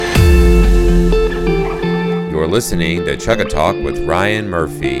listening to Chugga Talk with Ryan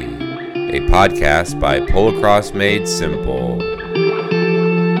Murphy, a podcast by Polocrosse Made Simple.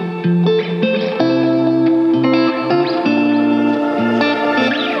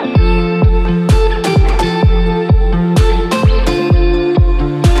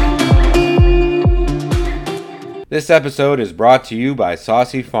 This episode is brought to you by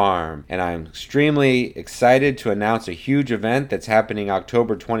Saucy Farm, and I'm extremely excited to announce a huge event that's happening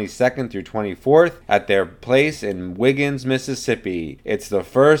October 22nd through 24th at their place in Wiggins, Mississippi. It's the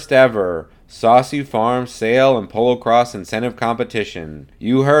first ever Saucy Farm Sale and Polocrosse Incentive Competition.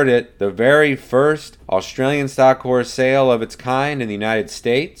 You heard it, the very first Australian stock horse sale of its kind in the United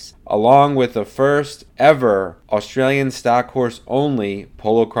States, along with the first ever Australian stock horse only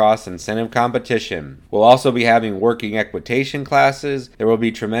Polocrosse Incentive Competition. We'll also be having working equitation classes. There will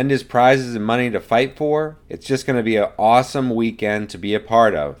be tremendous prizes and money to fight for. It's just going to be an awesome weekend to be a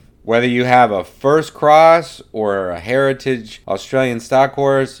part of. Whether you have a first cross or a heritage Australian stock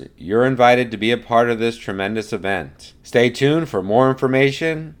horse, you're invited to be a part of this tremendous event. Stay tuned for more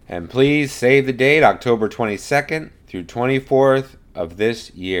information, and please save the date, October 22nd through 24th of this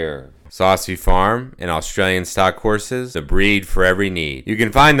year. Saucy Farm and Australian stock horses, the breed for every need. You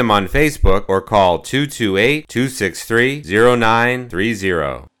can find them on Facebook or call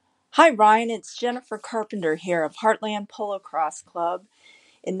 228-263-0930. Hi Ryan, it's Jennifer Carpenter here of Heartland Polocrosse Club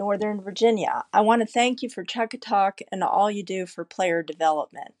in Northern Virginia. I want to thank you for Chugga Talk and all you do for player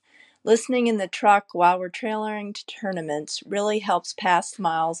development. Listening in the truck while we're trailering to tournaments really helps pass the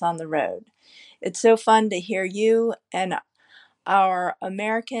miles on the road. It's so fun to hear you and our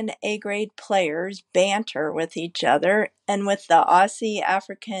American A-grade players banter with each other and with the Aussie,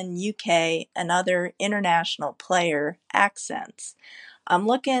 African, UK, and other international player accents. I'm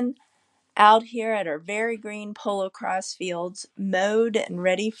looking out here at our very green polocrosse fields, mowed and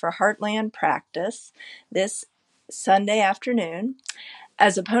ready for Heartland practice this Sunday afternoon.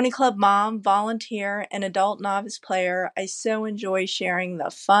 As a Pony Club mom, volunteer, and adult novice player, I so enjoy sharing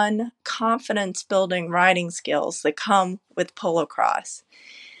the fun, confidence-building riding skills that come with polocrosse.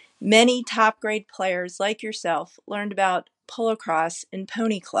 Many top-grade players like yourself learned about polocrosse in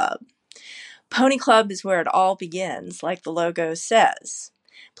Pony Club. Pony Club is where it all begins, like the logo says.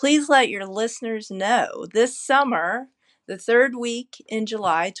 Please let your listeners know this summer, the third week in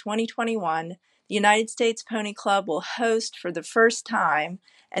July 2021, the United States Pony Club will host for the first time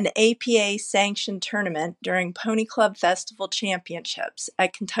an APA-sanctioned tournament during Pony Club Festival Championships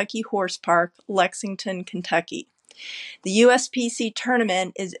at Kentucky Horse Park, Lexington, Kentucky. The USPC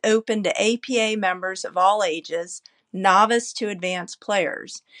tournament is open to APA members of all ages, novice to advanced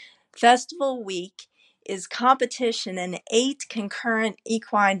players. Festival week is competition in 8 concurrent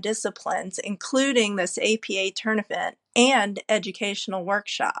equine disciplines, including this APA tournament and educational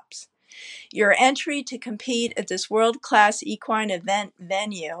workshops. Your entry to compete at this world-class equine event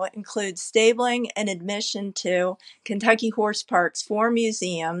venue includes stabling and admission to Kentucky Horse Park's 4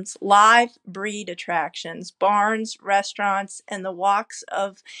 museums, live breed attractions, barns, restaurants, and the walks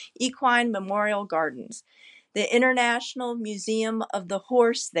of Equine Memorial Gardens. The International Museum of the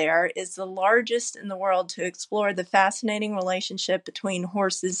Horse there is the largest in the world to explore the fascinating relationship between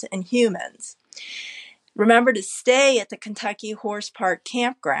horses and humans. Remember to stay at the Kentucky Horse Park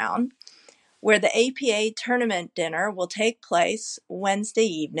campground, where the APA tournament dinner will take place Wednesday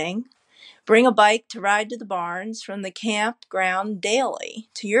evening. Bring a bike to ride to the barns from the campground daily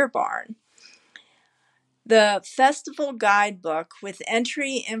to your barn. The festival guidebook with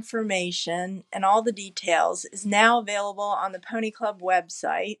entry information and all the details is now available on the Pony Club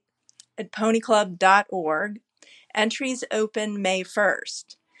website at ponyclub.org. Entries open May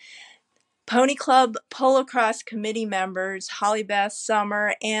 1st. Pony Club Polocrosse Committee members Holly Beth,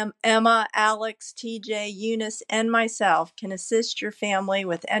 Summer, Emma, Alex, TJ, Eunice, and myself can assist your family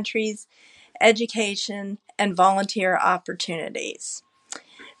with entries, education, and volunteer opportunities.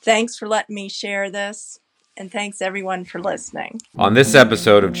 Thanks for letting me share this. And thanks everyone for listening. On this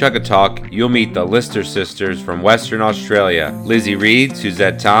episode of Chugga Talk, you'll meet the Lister sisters from Western Australia. Lizzie Reed,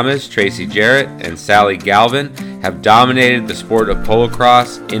 Suzette Thomas, Tracy Jarrett, and Sally Galvin have dominated the sport of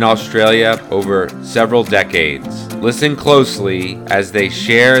polocrosse in Australia over several decades. Listen closely as they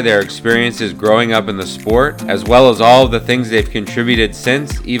share their experiences growing up in the sport, as well as all of the things they've contributed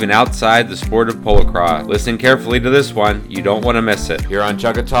since, even outside the sport of polocrosse. Listen carefully to this one. You don't want to miss it. Here on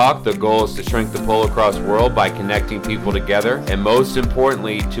Chugga Talk, the goal is to shrink the polocrosse world by connecting people together, and most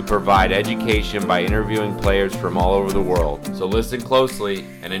importantly, to provide education by interviewing players from all over the world. So listen closely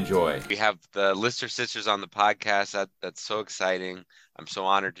and enjoy. We have the Lister sisters on the podcast. That's so exciting. I'm so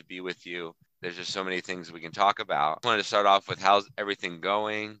honored to be with you. There's just so many things we can talk about. I wanted to start off with how's everything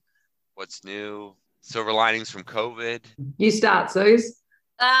going? What's new? silver linings from COVID. You start, Suze.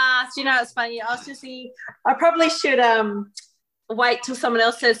 Do you know, it's funny. I was just thinking I probably should wait till someone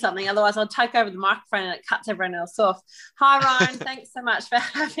else says something. Otherwise, I'll take over the microphone and it cuts everyone else off. Hi, Ryan. Thanks so much for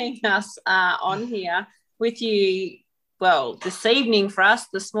having us on here with you. Well, this evening for us,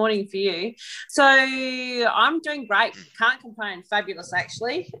 this morning for you. So I'm doing great. Can't complain. Fabulous,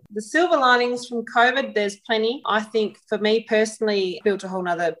 actually. The silver linings from COVID, there's plenty. I think for me personally, built a whole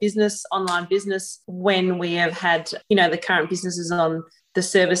nother business, online business, when we have had, the current businesses on the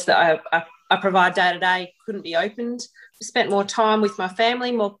service that I provide day to day couldn't be opened. Spent more time with my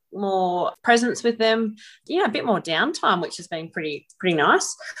family, more presence with them, a bit more downtime, which has been pretty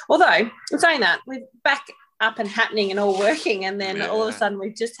nice. Although, in saying that, we're back up and happening and all working, and then all of a sudden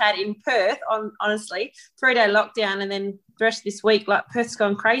we've just had in Perth, honestly, 3-day lockdown, and then the rest of this week, like, Perth's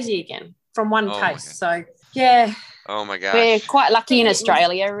gone crazy again from one case. So, yeah. Oh my gosh. We're quite lucky in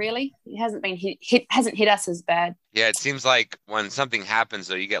Australia, really. It hasn't been hasn't hit us as bad. Yeah, it seems like when something happens,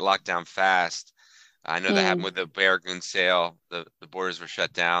 though, you get locked down fast. I know that happened with the Barragoon sale. The borders were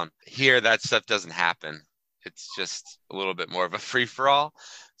shut down. Here, that stuff doesn't happen. It's just a little bit more of a free-for-all.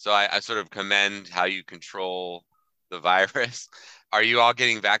 So I sort of commend how you control the virus. Are you all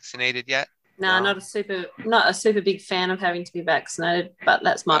getting vaccinated yet? No, not a super big fan of having to be vaccinated, but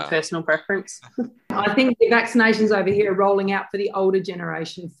that's my personal preference. I think the vaccinations over here are rolling out for the older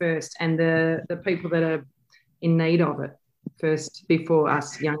generation first, and the people that are in need of it first before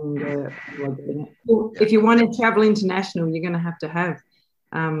us younger people are getting it. Well, if you want to travel international, you're going to have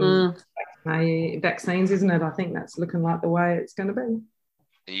vaccines, isn't it? I think that's looking like the way it's going to be.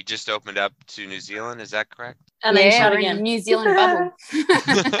 And you just opened up to New Zealand, is that correct? And then shut again. New Zealand bubble.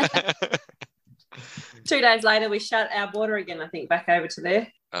 2 days later, we shut our border again, I think, back over to there.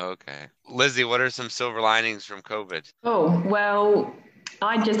 Okay. Lizzie, what are some silver linings from COVID? Oh, well,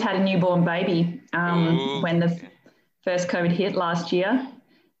 I just had a newborn baby when the first COVID hit last year.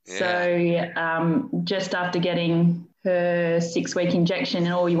 Yeah. So just after getting her 6-week injection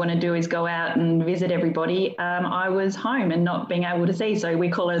and all you want to do is go out and visit everybody, I was home and not being able to see. So we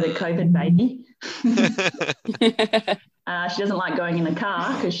call her the COVID baby. She doesn't like going in a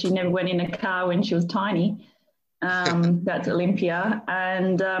car because she never went in a car when she was tiny. That's Olympia.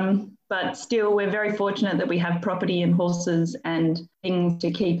 But still, we're very fortunate that we have property and horses and things to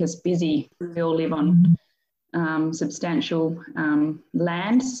keep us busy. We all live on substantial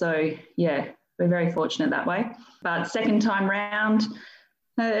land. So, yeah, we're very fortunate that way. But second time round,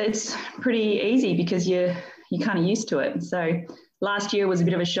 it's pretty easy because you're kind of used to it. So last year was a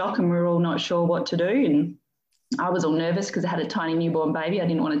bit of a shock and we were all not sure what to do. And I was all nervous because I had a tiny newborn baby. I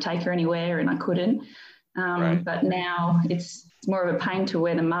didn't want to take her anywhere and I couldn't. Right. But now it's more of a pain to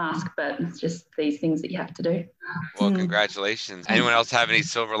wear the mask, but it's just these things that you have to do. Well, congratulations. Anyone else have any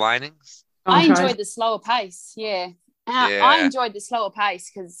silver linings? I enjoyed the slower pace, I enjoyed the slower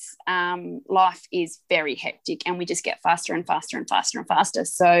pace because life is very hectic and we just get faster and faster and faster and faster.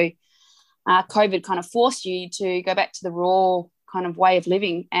 So COVID kind of forced you to go back to the raw kind of way of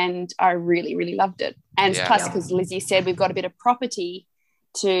living, and I really, really loved it. And plus, because Lizzie said we've got a bit of property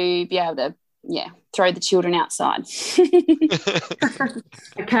to be able to, throw the children outside.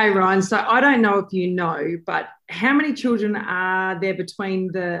 Okay, Ryan, so I don't know if you know, but how many children are there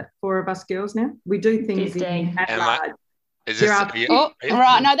between the 4 of us girls now? We do things 15. Right.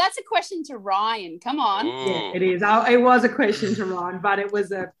 No, that's a question to Ryan. Come on. Ooh. Yeah, it is. It was a question to Ryan, but it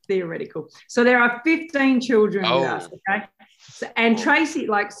was a theoretical. So there are 15 children with us, okay? So, and Tracy,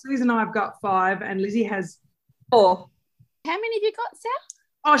 like Susan and I have got 5 and Lizzie has 4. How many have you got, Sal?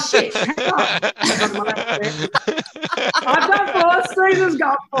 Oh, shit. Hang on. I've got 4. Susan's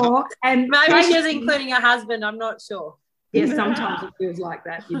got 4. And maybe she's including her husband. I'm not sure. Yeah, sometimes it feels like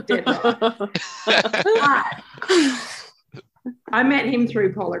that. You're dead right. I met him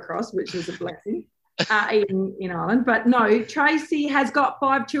through polocross, which was a blessing in Ireland. But no, Tracy has got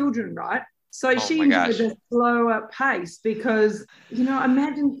 5 children, right? So she enjoyed a slower pace because,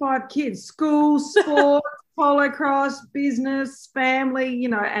 imagine 5 kids, school, sport, polocross, business, family,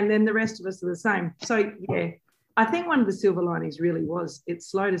 and then the rest of us are the same. So, I think one of the silver linings really was it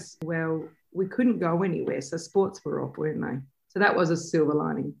slowed us. Well, we couldn't go anywhere, so sports were off, weren't they? So that was a silver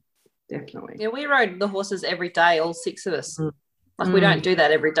lining, definitely. Yeah, we rode the horses every day, all 6 of us. Like we don't do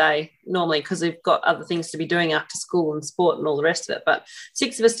that every day normally because we've got other things to be doing after school and sport and all the rest of it. But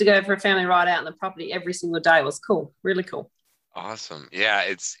 6 of us to go for a family ride out on the property every single day was cool, really cool. Awesome. Yeah,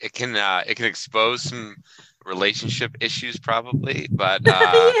 it can expose some relationship issues probably, but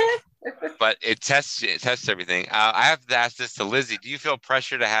but it tests everything. I have to ask this to Lizzie. Do you feel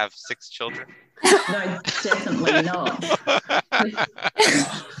pressure to have 6 children? No, definitely not.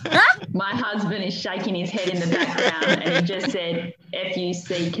 My My husband is shaking his head in the background and he just said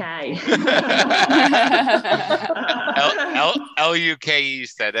F-U-C-K. L-U-K-E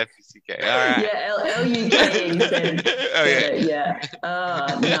said F-U-C-K. All right. Yeah, L-U-K-E said it. Yeah.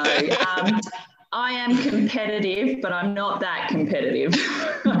 No. I am competitive, but I'm not that competitive.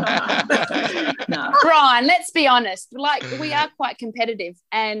 No. Ryan, let's be honest. Like, we are quite competitive,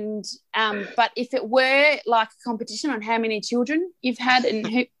 and but if it were like a competition on how many children you've had and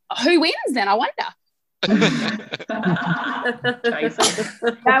who wins, then I wonder.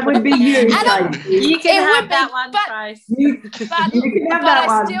 That would be you. You can have that one, Trace.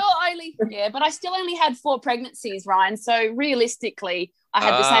 But I still only had 4 pregnancies, Ryan. So realistically, I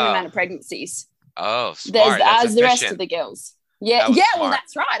had the same amount of pregnancies. Oh, smart. As the rest of the girls. Yeah, smart. Well,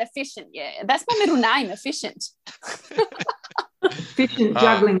 that's right. Efficient. Yeah, that's my middle name. Efficient. Efficient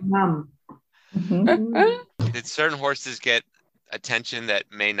juggling mum. Did certain horses get attention that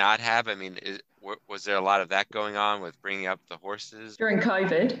may not have? I mean, was there a lot of that going on with bringing up the horses during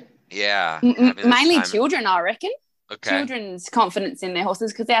COVID? Yeah, mainly children, I reckon. Okay. Children's confidence in their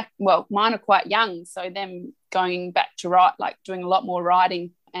horses, because mine are quite young, so them going back to doing a lot more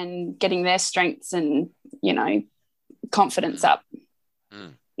riding and getting their strengths and, confidence up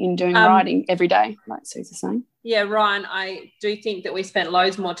in doing riding every day, like Sue's saying. Yeah, Ryan, I do think that we spent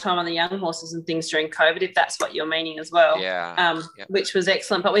loads more time on the young horses and things during COVID, if that's what you're meaning as well. Yeah. Which was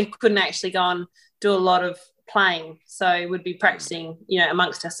excellent, but we couldn't actually go and do a lot of playing, so we'd be practicing,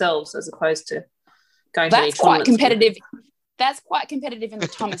 amongst ourselves as opposed to going to any tournaments. Quite competitive. That's quite competitive in the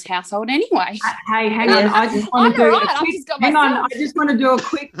Thomas household anyway. Hey, hang on. I just want to do a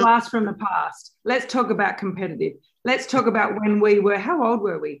quick blast from the past. Let's talk about competitive. Let's talk about when we were, how old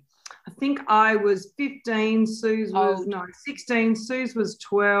were we? I think I was 15, Suze was, 16, Suze was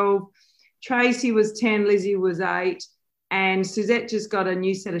 12, Tracy was 10, Lizzie was 8, and Suzette just got a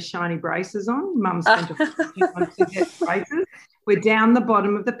new set of shiny braces on. Mum spent a fortune on Suzette's braces. We're down the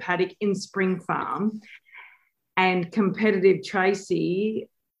bottom of the paddock in Spring Farm, and competitive Tracy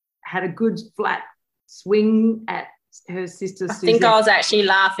had a good flat swing at her sister Suzette. I think I was actually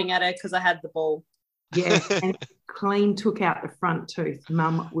laughing at her because I had the ball. Yeah, and clean took out the front tooth.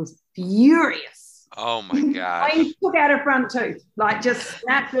 Mum was furious. Oh, my God. Clean took out her front tooth, just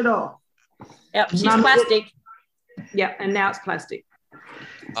snapped it off. Yep, she's plastic. Yep, and now it's plastic.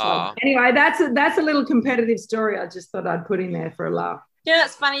 So, anyway, that's a little competitive story I just thought I'd put in there for a laugh. Yeah,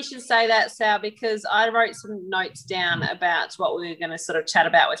 it's funny you should say that, Sal, because I wrote some notes down about what we were going to sort of chat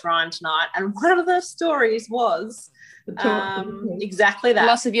about with Ryan tonight, and one of the stories was exactly that.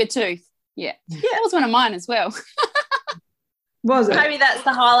 Loss of your tooth. Yeah, that was one of mine as well. Was it? Maybe that's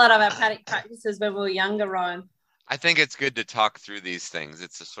the highlight of our paddock practices when we were younger, Ryan. I think it's good to talk through these things.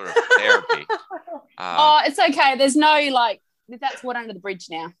 It's a sort of therapy. It's okay. There's no, that's water under the bridge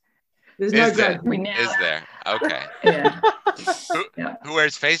now. There's no judgment now. Is there? Okay. Yeah. Who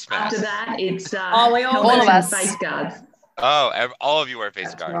wears face masks? After that, it's all of us. Face guards. Oh, all of you wear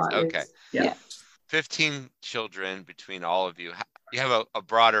face guards. Right, okay. Yeah. 15 children between all of you. You have a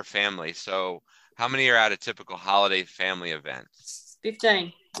broader family. So how many are at a typical holiday family event?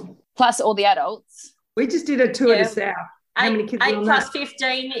 15. Plus all the adults. We just did a tour to South. How many kids 8 plus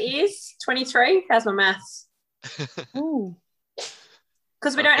 15 is 23. How's my maths? Ooh.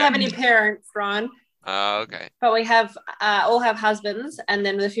 Because we don't have any parents, Ryan. Okay. But we have all have husbands, and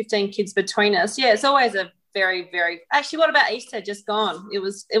then the 15 kids between us. Yeah, it's always a very, very. Actually, what about Easter? Just gone. It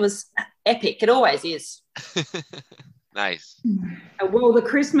was epic. It always is. Nice. Well, the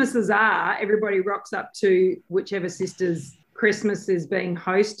Christmases are everybody rocks up to whichever sister's Christmas is being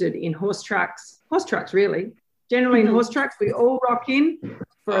hosted in horse trucks. Horse trucks, really. Generally in horse trucks, we all rock in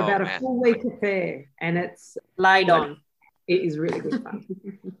for about a full week affair, and it's laid on. It is really good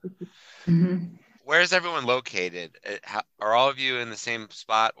fun. Where is everyone located? Are all of you in the same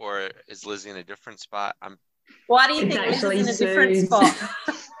spot, or is Lizzie in a different spot? Why do you think Liz is in a different spot?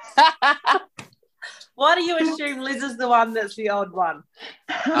 Why do you assume Liz is the one that's the odd one?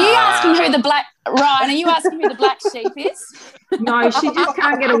 Are you asking who the black Ryan? Are you asking who the black sheep is? No, she just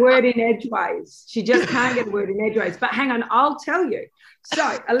can't get a word in edgeways. But hang on, I'll tell you.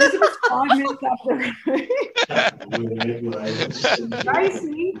 So Elizabeth's 5 minutes up the road.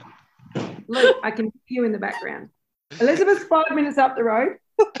 Tracy, look, I can hear you in the background. Elizabeth's 5 minutes up the road.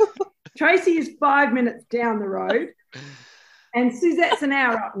 Tracy is 5 minutes down the road. And Suzette's an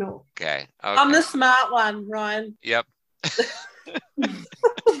hour up north. Okay. I'm the smart one, Ryan. Yep.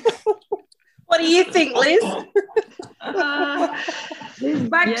 What do you think, Liz? Liz,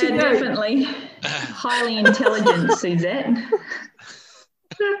 back to you. Definitely. Highly intelligent, Suzette.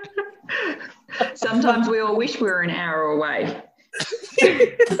 Sometimes we all wish we were an hour away.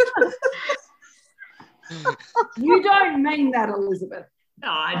 You don't mean that, Elizabeth. No,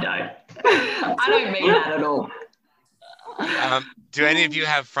 I don't. I don't mean that at all. Do any of you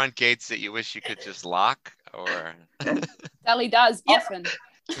have front gates that you wish you could just lock? Or Sally does often.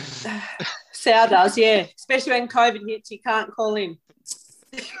 Sal does, yeah. Especially when COVID hits, you can't call in.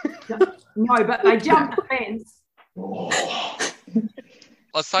 No, but they jump the fence.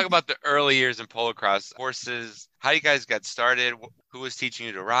 Let's talk about the early years in polocrosse. Horses, how you guys got started, who was teaching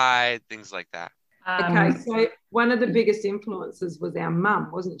you to ride, things like that. Okay, so one of the biggest influences was our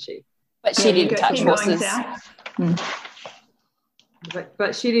mum, wasn't she? But she didn't touch horses.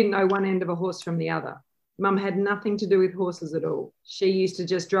 But she didn't know one end of a horse from the other. Mum had nothing to do with horses at all. She used to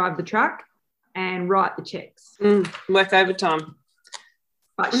just drive the truck and write the checks. Work overtime.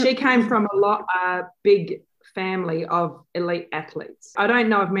 But she came from a big family of elite athletes. I don't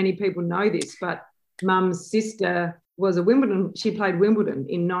know if many people know this, but Mum's sister was a Wimbledon. She played Wimbledon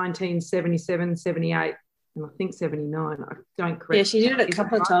in 1977, 78, and I think 79. I don't correct. Yeah, she did it a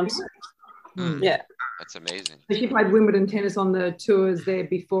couple of times. Yeah. That's amazing. So she played Wimbledon tennis on the tours there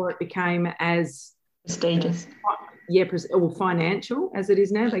before it became as prestigious. Or financial as it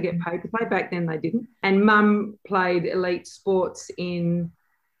is now. They get paid to play. Back then they didn't. And Mum played elite sports in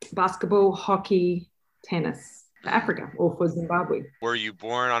basketball, hockey, tennis for Africa or for Zimbabwe. Were you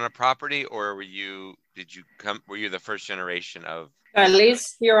born on a property, or were you the first generation of?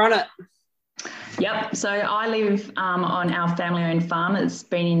 Liz, you're on it. Yep. So I live on our family-owned farm. It's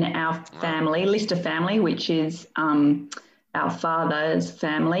been in our family, Lister family, which is our father's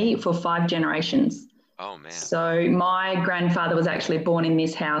family, for 5 generations. Oh, man. So my grandfather was actually born in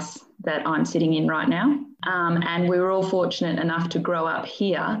this house that I'm sitting in right now. And we were all fortunate enough to grow up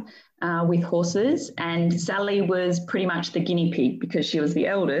here with horses. And Sally was pretty much the guinea pig because she was the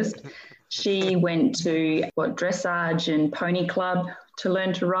eldest. She went to dressage and pony club to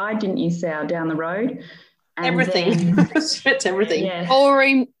learn to ride, didn't you, Sal, down the road? And everything. It's everything. Yeah.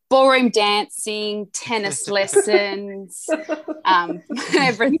 Ballroom dancing, tennis lessons,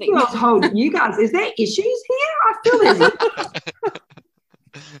 everything. You guys, is there issues here? I feel there's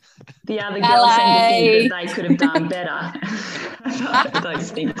the other girls seem to think that they could have done better.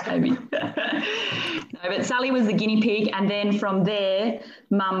 Those things, maybe. No, but Sally was the guinea pig, and then from there,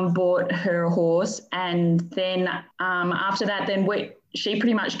 Mum bought her a horse, and then after that, she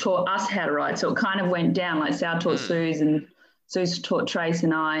pretty much taught us how to ride. So it kind of went down, like Sal taught Suze, and Suze taught Trace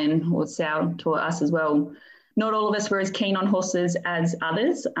and I, or Sal taught us as well. Not all of us were as keen on horses as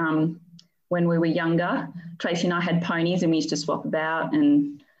others. When we were younger, Tracy and I had ponies, and we used to swap about,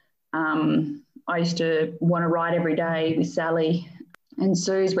 and I used to want to ride every day with Sally and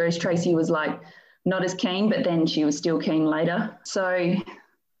Suze, whereas Tracy was like not as keen, but then she was still keen later. So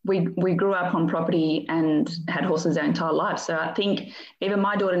we grew up on property and had horses our entire life. So I think even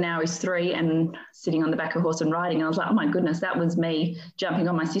my daughter now is 3 and sitting on the back of a horse and riding. And I was like, oh my goodness, that was me jumping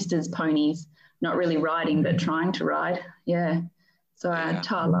on my sister's ponies, not really riding, but trying to ride. Yeah. So our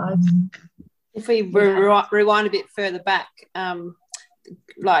entire lives. If we rewind a bit further back,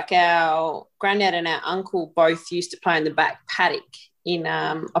 like our granddad and our uncle both used to play in the back paddock in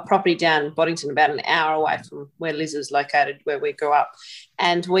a property down in Boddington, about an hour away from where Liz is located, where we grew up.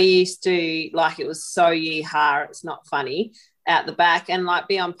 And we used to, it was so yee-haw, it's not funny, out the back, and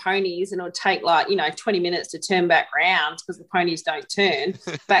be on ponies, and it would take 20 minutes to turn back round because the ponies don't turn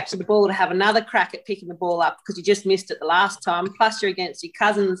back to the ball to have another crack at picking the ball up because you just missed it the last time. Plus you're against your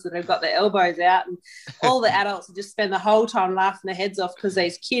cousins that have got their elbows out, and all the adults would just spend the whole time laughing their heads off because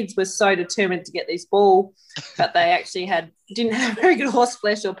these kids were so determined to get this ball, but they actually didn't have very good horse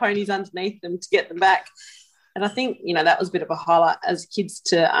flesh or ponies underneath them to get them back. And I think, that was a bit of a highlight as kids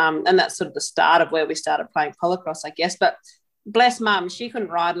and that's sort of the start of where we started playing polocrosse, I guess. But bless Mum, she couldn't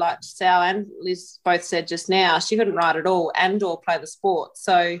ride, like Sal and Liz both said just now. She couldn't ride at all or play the sport.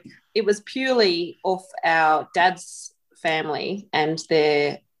 So it was purely off our dad's family and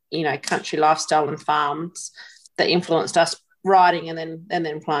their, country lifestyle and farms that influenced us riding and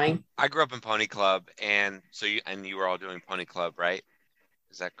then playing. I grew up in pony club, and so you were all doing pony club, right?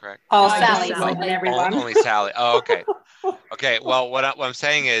 Is that correct? Oh, Sally, everyone. Only Sally. Oh, okay. Okay. Well, what I'm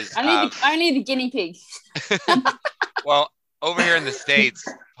saying is only the guinea pig. Well, over here in the States,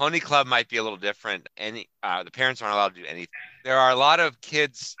 pony club might be a little different. The parents aren't allowed to do anything. There are a lot of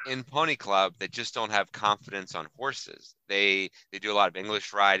kids in pony club that just don't have confidence on horses. They do a lot of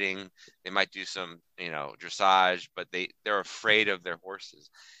English riding. They might do some, dressage, but they're afraid of their horses.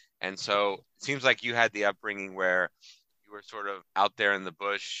 And so it seems like you had the upbringing where you were sort of out there in the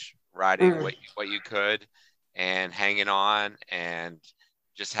bush riding what you could and hanging on and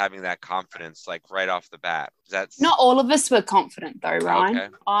just having that confidence like right off the bat? That's not all of us were confident though, Ryan. Okay.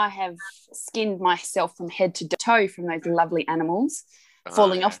 I have skinned myself from head to toe from those lovely animals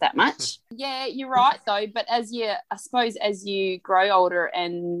falling off that much. Yeah, you're right though. But I suppose as you grow older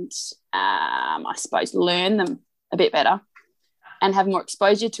and I suppose learn them a bit better and have more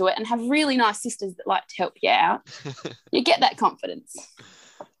exposure to it and have really nice sisters that like to help you out, you get that confidence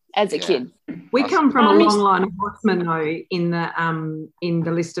as a kid. We come from a long line of horsemen though in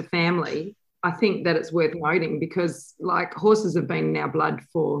the Lister family. I think that it's worth noting because like horses have been in our blood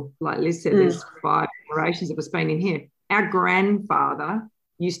for, like Liz said, there's 5 generations of us been in here. Our grandfather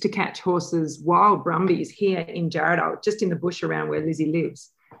used to catch horses, wild brumbies here in Jarrahdale, just in the bush around where Lizzie lives.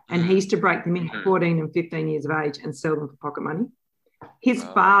 And he used to break them in at 14 and 15 years of age and sell them for pocket money. His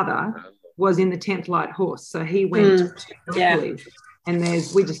father was in the 10th Light Horse, so he went to Hercules. And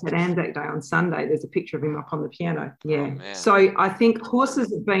we just had Anzac Day on Sunday. There's a picture of him up on the piano. Yeah. So I think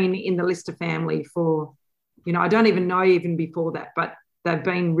horses have been in the Lister family for, I don't even know even before that, but they've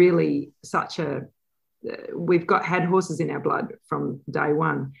been really we've had horses in our blood from day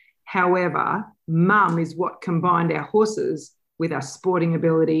one. However, Mum is what combined our horses with our sporting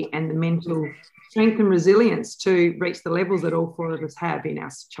ability and the mental strength and resilience to reach the levels that all 4 of us have in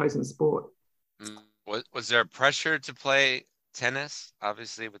our chosen sport. Was there pressure to play tennis,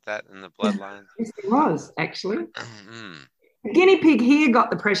 obviously, with that in the bloodline? Yes, there was, actually. The guinea pig here got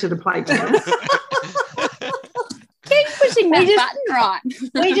the pressure to play tennis. Keep pushing that button right.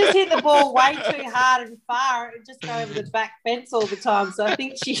 We just hit the ball way too hard and far. It would just go over the back fence all the time. So I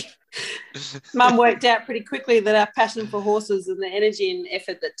think Mum worked out pretty quickly that our passion for horses and the energy and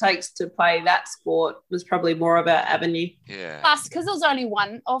effort that takes to play that sport was probably more of our avenue. Yeah. Plus, because there was only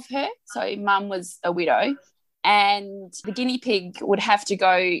one of her, so Mum was a widow, and the guinea pig would have to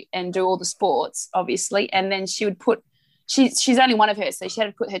go and do all the sports, obviously, and then she would put. She's only one of her, so she had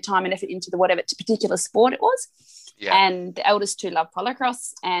to put her time and effort into whatever particular sport it was. Yeah. And the eldest 2 loved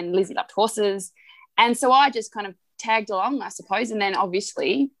polocrosse and Lizzie loved horses. And so I just kind of tagged along, I suppose, and then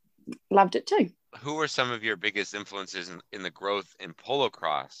obviously loved it too. Who were some of your biggest influences in the growth in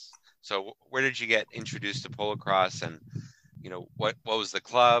polocrosse? So where did you get introduced to polocrosse and, what was the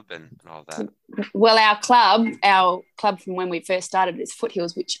club and all that? Well, our club from when we first started is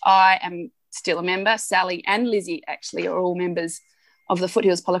Foothills, which I am still a member. Sally and Lizzie actually are all members of the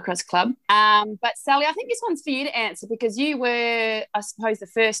Foothills Polocrosse Club. But Sally, I think this one's for you to answer because you were, I suppose, the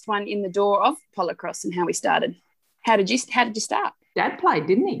first one in the door of polocrosse and how we started. How did you start? Dad played,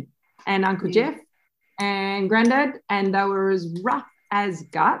 didn't he? And Uncle Jeff and Granddad, and they were as rough as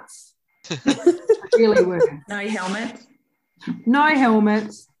guts. Really were. No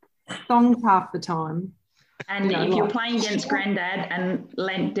helmets, thongs half the time. And if you're playing against Granddad and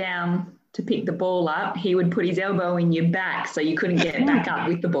leant down to pick the ball up, he would put his elbow in your back so you couldn't get back up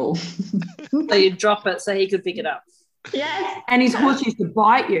with the ball. So you'd drop it so he could pick it up. Yes. And his horse used to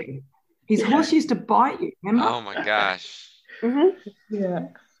bite you. Remember? Oh, my gosh. Yeah.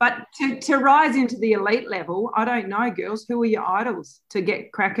 But to rise into the elite level, I don't know, girls, who were your idols to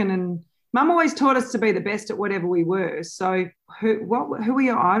get cracking? And Mum always taught us to be the best at whatever we were. So who were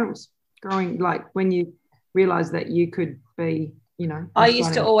your idols growing, like when you realised that you could be, I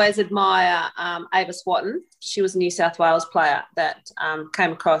used to always admire Ava Swatton. She was a New South Wales player that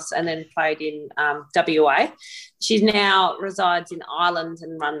came across and then played in WA. She now resides in Ireland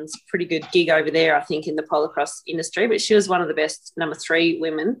and runs a pretty good gig over there, I think, in the polocrosse industry. But she was one of the best number 3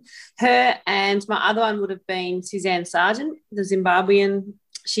 women. Her and my other one would have been Suzanne Sargent, the Zimbabwean.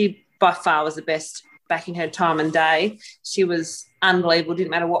 She by far was the best back in her time and day. She was unbelievable. Didn't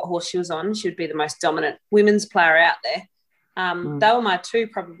matter what horse she was on. She would be the most dominant women's player out there. They were my 2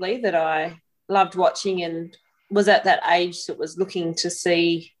 probably that I loved watching and was at that age that was looking to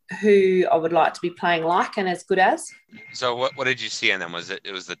see who I would like to be playing like and as good as. So what did you see in them?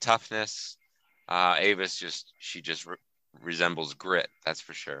 It was the toughness? Avis she resembles grit, that's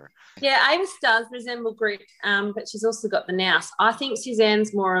for sure. Yeah, Avis does resemble grit, but she's also got the nous. I think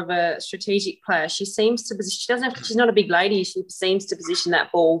Suzanne's more of a strategic player. She seems to she's not a big lady. She seems to position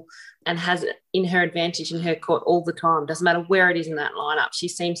that ball and has it in her advantage in her court all the time. Doesn't matter where it is in that lineup. She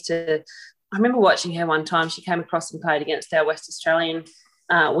seems to. I remember watching her one time. She came across and played against our West Australian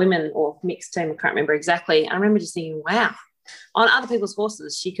women or mixed team. I can't remember exactly. I remember just thinking, wow, on other people's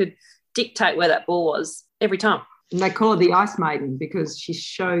horses, she could dictate where that ball was every time. And they call her the Ice Maiden because she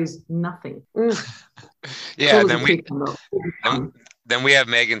shows nothing. Yeah, then we have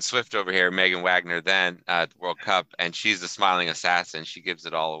Megan Swift over here, Megan Wagner, then at the World Cup, and she's the smiling assassin. She gives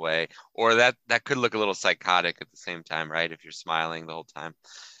it all away. Or that could look a little psychotic at the same time, right? If you're smiling the whole time.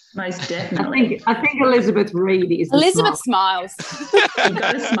 Most definitely. I think Elizabeth Reed is. Elizabeth smiles. You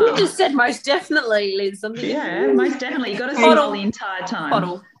got to smile. You just said most definitely, Liz. Yeah, most definitely. You got to smile the entire time.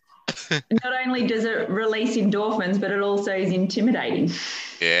 Not only does it release endorphins, but it also is intimidating.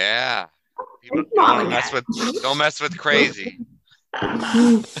 Yeah. People don't mess with crazy.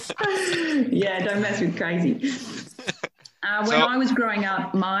 Yeah, don't mess with crazy. When I was growing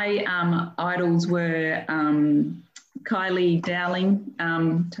up, my idols were Kylie Dowling,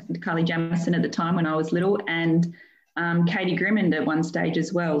 Kylie Jamison at the time when I was little, and Katie Grimond at one stage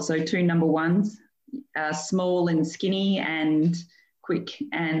as well. So 2 number ones, small and skinny and quick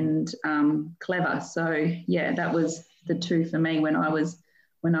and clever. So yeah, that was the 2 for me when I was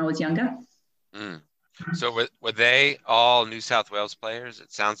younger. Mm. So were they all New South Wales players?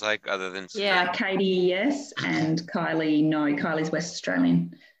 It sounds like, other than Katie, yes, and Kylie, no. Kylie's West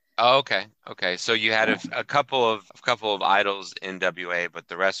Australian. Oh, okay. So you had a couple of idols in WA, but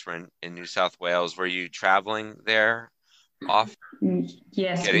the rest were in New South Wales. Were you traveling there off?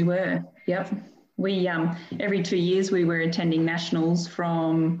 Yes, we were. Yep. We every 2 years we were attending nationals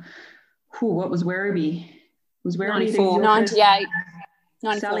from what was Werribee? Was Werribee 94, 98.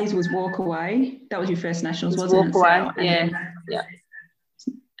 94. Sally's was Walk Away. That was your first nationals, wasn't it? Walk Away, yeah.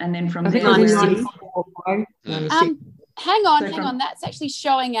 And then from there, hang on. That's actually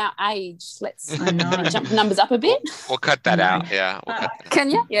showing our age. Let's jump the numbers up a bit. We'll cut that out. Yeah.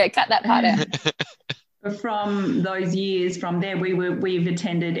 Can you? Yeah, cut that part out. From those years, from there, we've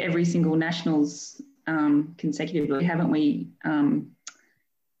attended every single nationals consecutively, haven't we?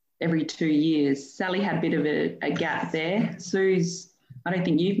 Every 2 years. Sally had a bit of a gap there. Sue's, I don't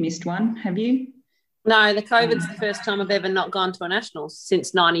think you've missed one, have you? No, the COVID's the first time I've ever not gone to a nationals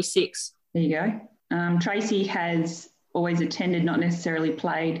since 96. There you go. Tracy has always attended, not necessarily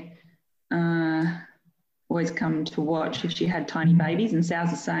played, always come to watch if she had tiny babies, and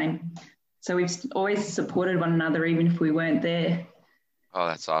Sal's the same. So we've always supported one another, even if we weren't there. Oh,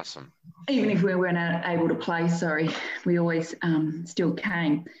 that's awesome. Even if we weren't able to play, we always still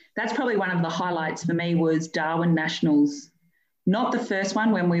came. That's probably one of the highlights for me was Darwin Nationals. Not the first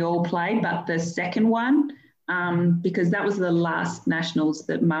one when we all played, but the second one, because that was the last nationals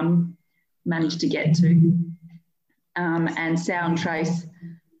that Mum managed to get to. And Sal and Trace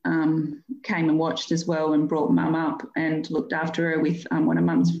came and watched as well and brought Mum up and looked after her with one of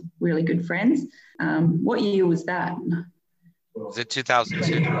Mum's really good friends. What year was that? Was it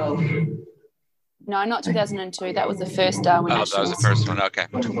 2002? No, not 2002. That was the first Darwin Nationals. That was the first one. Okay.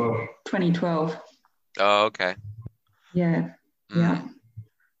 2012. Oh, okay. Yeah. Yeah.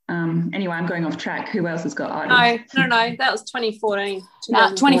 Anyway, I'm going off track. Who else has got idols? No. That was 2014.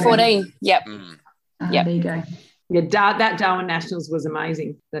 2014. Yep. There you go. Yeah, that Darwin Nationals was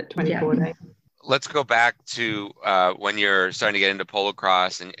amazing. That 2014. Yeah. Let's go back to when you're starting to get into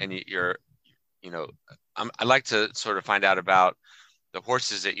polocross and you're, I'd like to sort of find out about the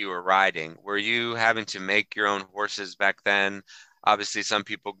horses that you were riding. Were you having to make your own horses back then? Obviously, some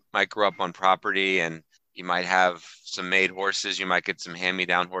people might grow up on property and you might have some made horses. You might get some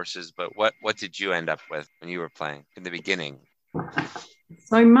hand-me-down horses. But what did you end up with when you were playing in the beginning?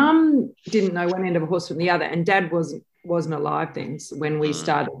 So Mum didn't know one end of a horse from the other, and Dad wasn't alive then when we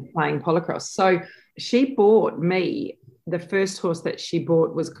started playing polocross. So she bought me, the first horse that she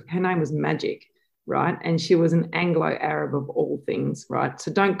bought her name was Magic, right? And she was an Anglo-Arab of all things, right?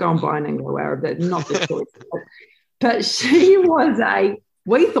 So don't go and buy an Anglo-Arab. That's not the choice. But she was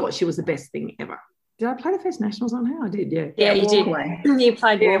we thought she was the best thing ever. Did I play the first nationals on her? I did, yeah. Yeah, you did. You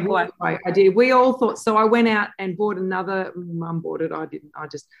played Walkway. I did. We all thought, so I went out and bought another, Mum bought it, I didn't.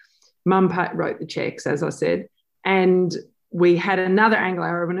 Mum wrote the checks, as I said, and we had another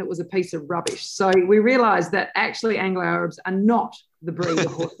Anglo-Arab and it was a piece of rubbish. So we realised that actually Anglo-Arabs are not the breed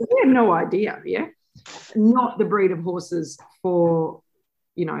of horses. We had no idea, yeah? Not the breed of horses for,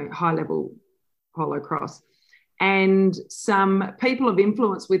 high-level polocross. And some people of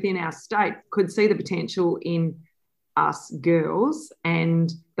influence within our state could see the potential in us girls,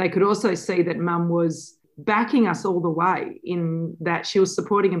 and they could also see that Mum was backing us all the way, in that she was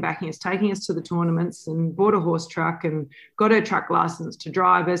supporting and backing us, taking us to the tournaments, and bought a horse truck and got her truck license to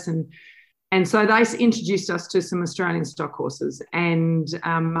drive us. And so they introduced us to some Australian stock horses, and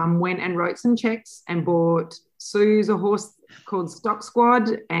Mum went and wrote some checks and bought Sue's a horse called Stock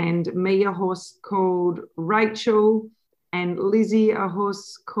Squad, and me a horse called Rachel, and Lizzie a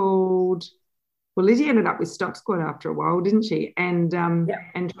horse called, Lizzie ended up with Stock Squad after a while, didn't she? And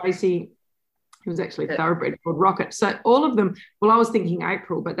and Tracy, who was actually a thoroughbred, called Rocket. So all of them, I was thinking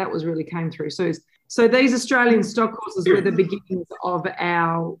April, but that was really came through Sue's. So these Australian stock horses were the beginnings of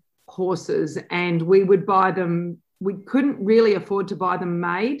our horses, and we would buy them we couldn't really afford to buy them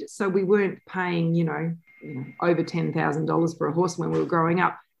made, so we weren't paying, over $10,000 for a horse when we were growing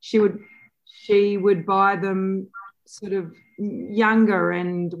up. She would buy them sort of younger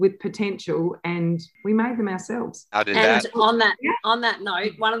and with potential, and we made them ourselves. How did and that? On that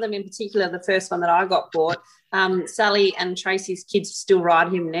note, one of them in particular, the first one that I got bought, Sally and Tracy's kids still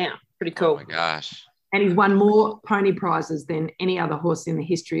ride him now. Pretty cool. Oh my gosh. And he's won more pony prizes than any other horse in the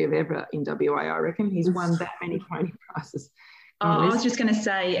history of ever in WA, I reckon. He's won that many pony prizes. I was just going to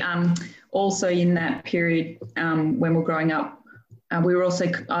say, also in that period when we were growing up, we were also,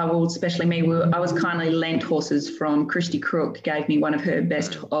 especially me, I was kindly lent horses from Christy Crook, gave me one of her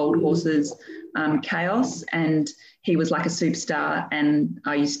best old horses, Chaos, and he was like a superstar, and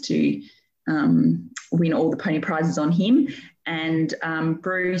I used to win all the pony prizes on him. And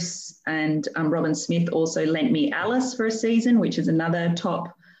Bruce and Robin Smith also lent me Alice for a season, which is another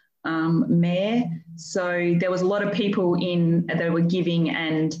top mare. So there was a lot of people that were giving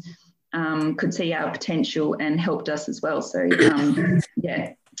and could see our potential and helped us as well. So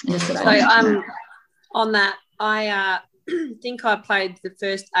yeah. On that, I think I played the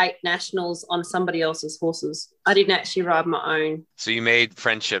first 8 nationals on somebody else's horses. I didn't actually ride my own. So you made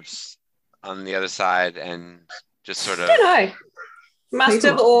friendships on the other side and just sort of... I don't know. Must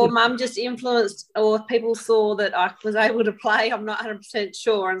have, or mum just influenced, or people saw that I was able to play. I'm not 100%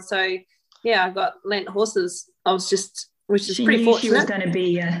 sure. And so, yeah, I got lent horses. Which is pretty fortunate. She was going to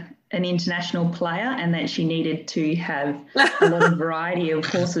be an international player and that she needed to have a lot of variety of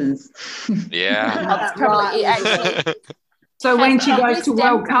horses. Yeah. That's probably it, actually. So when she goes to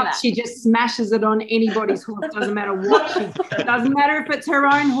World Cup, she just smashes it on anybody's horse. Doesn't matter what doesn't matter if it's her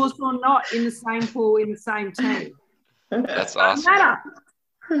own horse or not, in the same pool, in the same team. That's awesome. Doesn't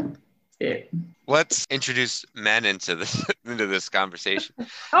matter. Yeah. Let's introduce men into this conversation.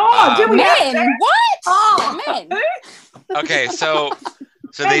 Oh, do we men? What? Oh, men. Okay, so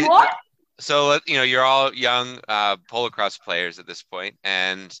you're all young polocross players at this point,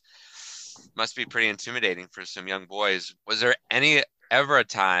 and must be pretty intimidating for some young boys. Was there ever a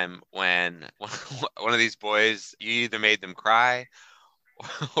time when one of these boys, you either made them cry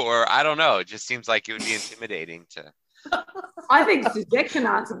or I don't know, it just seems like it would be intimidating to... I think Suzette can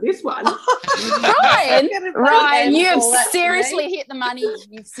answer this one. Ryan, you've seriously hit the money.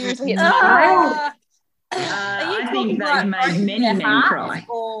 You've seriously hit the money. I think they've made many men cry.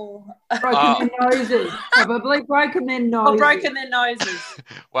 Broken their noses. Probably broken their noses. Or broken their noses.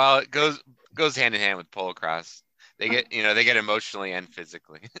 Well, it goes hand in hand with polocross. They get emotionally and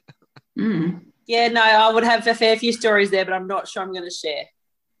physically. Yeah, no, I would have a fair few stories there, but I'm not sure I'm going to share.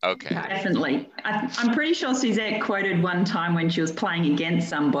 Okay. Definitely. I'm pretty sure Suzette quoted one time when she was playing against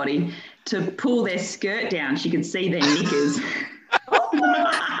somebody to pull their skirt down. She could see their knickers.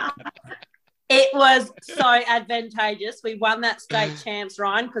 It was so advantageous. We won that state champs,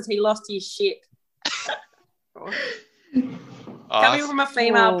 Ryan, because he lost his shit. Coming from a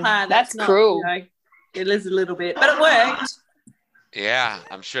female player, that's not, cruel. It is a little bit, but it worked. Yeah,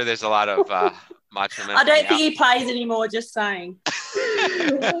 I'm sure there's a lot of macho men. I don't think he plays anymore, just saying.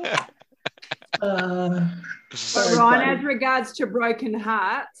 But Ryan, as regards to broken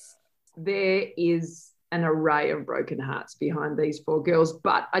hearts, there is an array of broken hearts behind these 4 girls.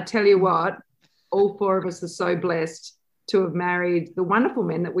 But I tell you what, all 4 of us are so blessed to have married the wonderful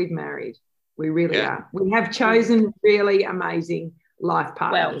men that we've married. We really are. We have chosen really amazing life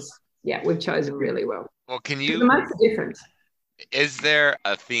partners. We've chosen really well. Well, can you... It makes a difference. Is there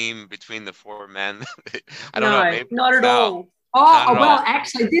a theme between the 4 men? I don't know. Maybe, not at all.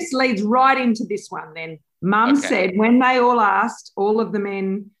 Actually, this leads right into this one then. Mum said when they all of the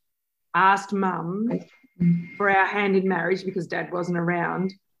men asked Mum for our hand in marriage because Dad wasn't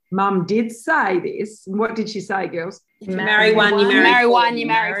around, Mum did say this. What did she say, girls? If you marry one, you marry one, you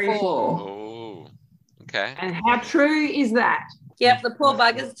marry 4. Oh, okay. And how true is that? Yep, the poor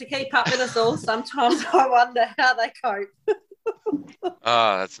buggers, to keep up with us all. Sometimes I wonder how they cope.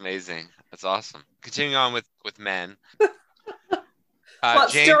 Oh, that's amazing. That's awesome. Continuing on with men.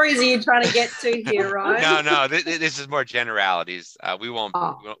 What Jane... stories are you trying to get to here, Ryan? No. This is more generalities. We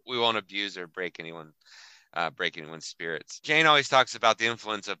won't abuse or break anyone's spirits. Jane always talks about the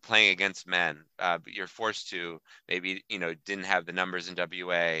influence of playing against men. But you're forced to, maybe didn't have the numbers in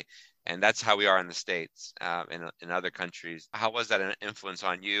WA, and that's how we are in the States. In other countries, how was that an influence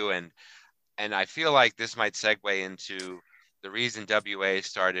on you? And I feel like this might segue into the reason WA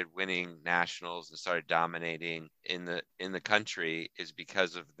started winning nationals and started dominating in the country is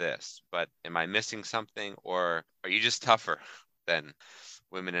because of this. But am I missing something, or are you just tougher than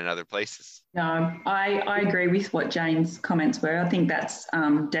women in other places. No, I agree with what Jane's comments were. I think that's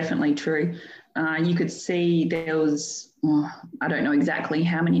definitely true. You could see there was, I don't know exactly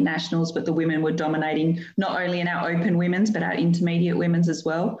how many nationals, but the women were dominating not only in our open women's, but our intermediate women's as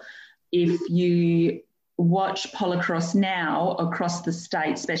well. If you watch polocrosse now across the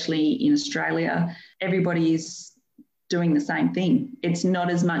state, especially in Australia, everybody is doing the same thing. It's not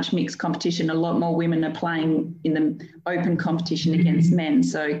as much mixed competition. A lot more women are playing in the open competition against men.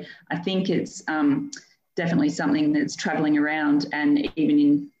 So I think it's definitely something that's travelling around, and even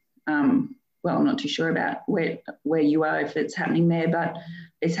in, well, I'm not too sure about where you are, if it's happening there, but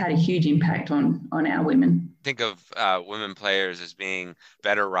it's had a huge impact on our women. Think of women players as being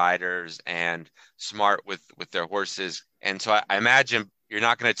better riders and smart with their horses. And so I imagine you're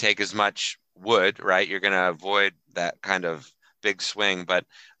not going to take as much wood, right? You're going to avoid that kind of big swing. But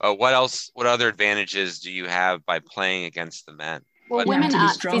what other advantages do you have by playing against the men? Well, women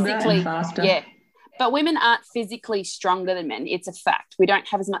aren't physically faster. Yeah. But women aren't physically stronger than men. It's a fact. We don't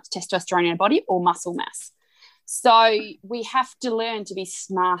have as much testosterone in our body or muscle mass. So we have to learn to be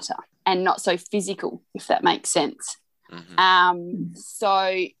smarter and not so physical, if that makes sense. Mm-hmm.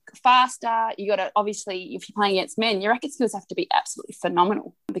 So faster, you got to, obviously, if you're playing against men, your racket skills have to be absolutely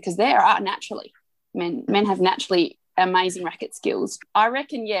phenomenal, because there are naturally, men have naturally amazing racket skills. I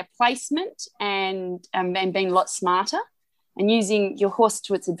reckon, placement and being a lot smarter and using your horse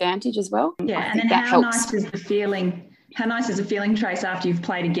to its advantage as well. Yeah, and then how nice is the feeling? How nice is the feeling, Trace, after you've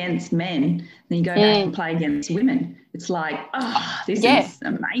played against men, then you go back and play against women? It's like, this is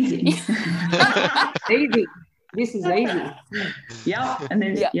amazing. Easy. This is easy. Yep. And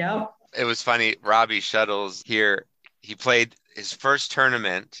then, yep. It was funny. Robbie Shuttles here, he played his first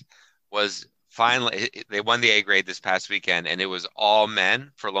tournament, was finally, they won the A grade this past weekend, and it was all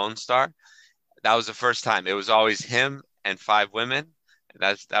men for Lone Star. That was the first time. It was always him and 5 women.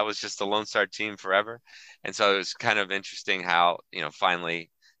 That was just the Lone Star team forever. And so it was kind of interesting how, finally it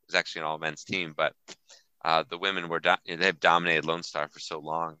was actually an all men's team, but the women they've dominated Lone Star for so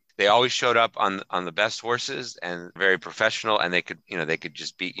long. They always showed up on the best horses and very professional, and they could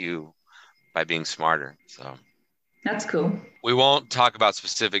just beat you by being smarter. So that's cool. We won't talk about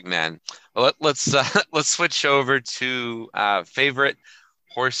specific men. Let's switch over to favorite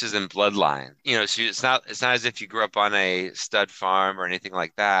horses and bloodline. So it's not as if you grew up on a stud farm or anything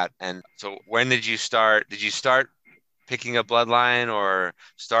like that. And so when did you start? Did you start picking a bloodline or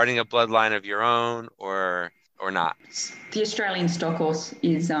starting a bloodline of your own, or not? The Australian stock horse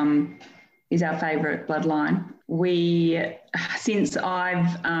is our favourite bloodline. Since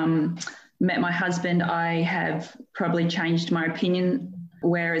I've met my husband, I have probably changed my opinion,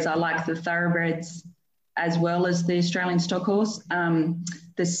 whereas I like the thoroughbreds as well as the Australian stock horse.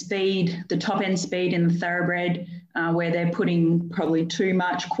 The speed, the top end speed in the thoroughbred, where they're putting probably too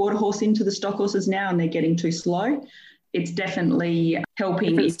much quarter horse into the stock horses now and they're getting too slow. It's definitely helping.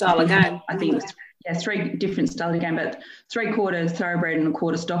 Different style of game. I think, 3 different style of game, but 3/4 thoroughbred and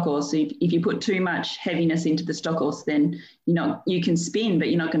 1/4 stock horse. So if you put too much heaviness into the stock horse, then you can spin, but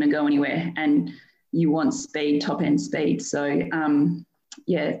you're not going to go anywhere. And you want speed, top end speed. So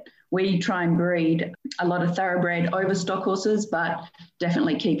we try and breed a lot of thoroughbred over stock horses, but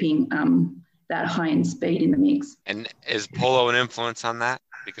definitely keeping that high end speed in the mix. And is polo an influence on that?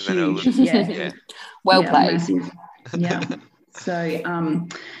 Because huge. I know. Well played. Massive. Yeah. So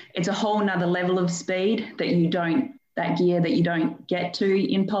it's a whole nother level of speed that gear that you don't get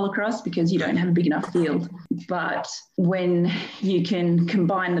to in polocrosse because you don't have a big enough field. But when you can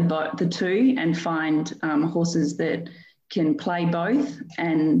combine the two and find horses that can play both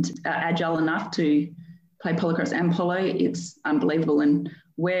and are agile enough to play polocrosse and polo, it's unbelievable. And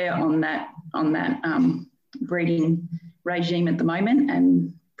we're on that breeding regime at the moment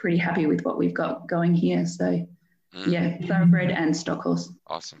and pretty happy with what we've got going here. So thoroughbred and stock horse.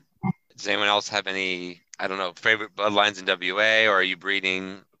 Awesome. Does anyone else have any, favorite bloodlines in WA, or are you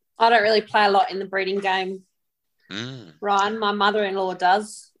breeding? I don't really play a lot in the breeding game. Ryan, my mother-in-law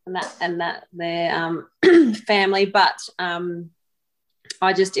does, and that their family. But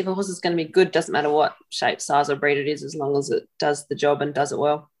if a horse is going to be good, doesn't matter what shape, size, or breed it is, as long as it does the job and does it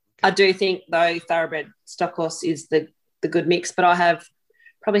well. I do think though thoroughbred stock horse is the good mix, but I have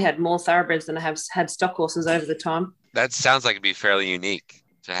probably had more thoroughbreds than I have had stock horses over the time. That sounds like it'd be fairly unique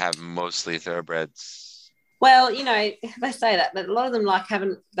to have mostly thoroughbreds. Well, they say that, but a lot of them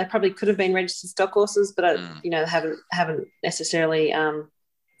they probably could have been registered stock horses, but haven't necessarily gone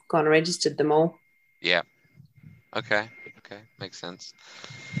and registered them all. Yeah. Okay. Makes sense.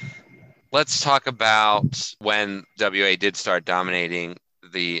 Let's talk about when WA did start dominating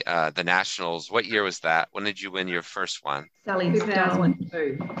the nationals. What year was that? When did you win your first one? Sally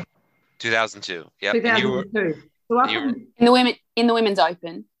 2002. 2002. Yep. 2002. So up in the women's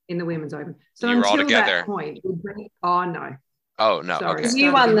open. In the women's open. So you were all until together. that point, oh no. Oh no. Sorry. Okay.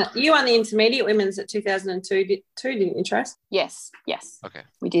 You won the intermediate women's at 2002, didn't you, Trace? Yes. Okay.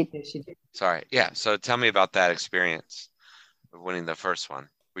 We did. Yeah, she did. Sorry. Yeah. So tell me about that experience of winning the first one.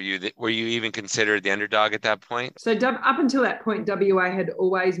 Were you even considered the underdog at that point? So up until that point, WA had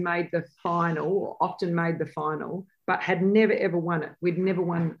always made the final, or often made the final, but had never ever won it. We'd never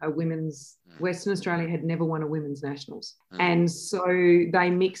won a women's. Western Australia had never won a women's nationals, and so they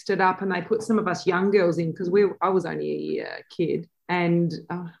mixed it up and they put some of us young girls in because I was only a kid, and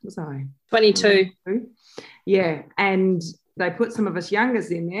was I 22? Yeah, and they put some of us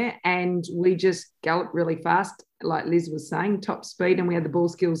youngers in there, and we just galloped really fast, like Liz was saying, top speed, and we had the ball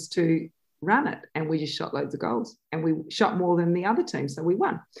skills to run it, and we just shot loads of goals, and we shot more than the other team, so we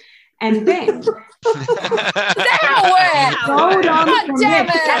won. And then hold on, damn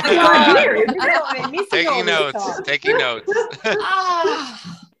it! Taking notes.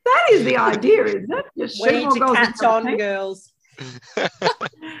 That is the idea, isn't it? Just shoot more goals. Catch on, girls.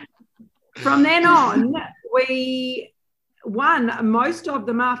 From then on, we won most of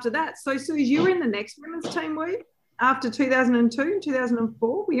them after that. So, Suze, you were in the next women's team, were you? After 2002,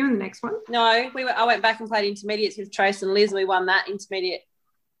 2004, were you in the next one? No, I went back and played intermediates with Trace and Liz. We won that intermediate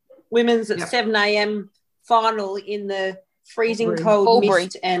women's at 7 a.m. final in the freezing cold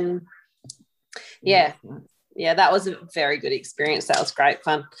mist, and that was a very good experience. That was great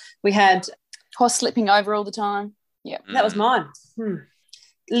fun. We had horse slipping over all the time. Yeah, that was mine.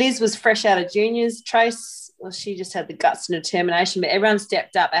 Liz was fresh out of juniors. Trace, well, she just had the guts and determination, but everyone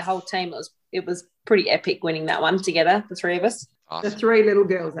stepped up. Our whole team, it was pretty epic winning that one together, the three of us. Awesome. The three little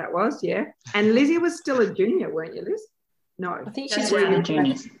girls, that was, yeah. And Lizzie was still a junior, weren't you, Liz? No. I think she's out of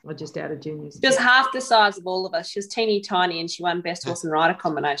juniors. Or just out of juniors. She was half the size of all of us. She was teeny tiny, and she won best horse and rider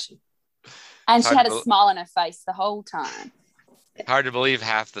combination. And she had a smile on her face the whole time. Hard to believe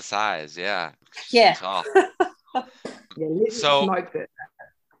half the size, yeah. Yeah. Liz smoked it.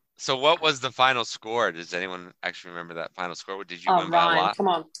 So what was the final score? Does anyone actually remember that final score? Did you win by a lot? Come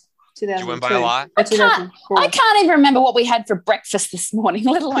on. Did you win by a lot? I can't even remember what we had for breakfast this morning,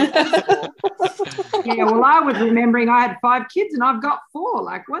 let alone Yeah, well, I was remembering I had 5 kids and I've got 4.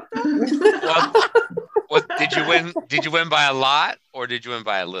 Like, what the? What did you win? Did you win by a lot or did you win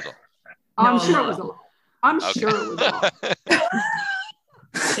by a little? I'm sure it was a lot. I'm sure it was a lot.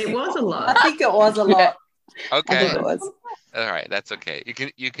 It was a lot. I think it was a lot. Okay. I think it was. All right, that's okay.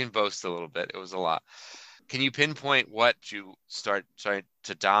 You can boast a little bit. It was a lot. Can you pinpoint what you started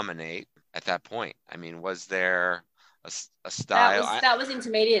to dominate at that point? I mean, was there a style? That was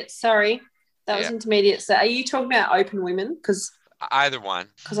intermediate. Sorry, that was intermediate. So, are you talking about open women? Because either one.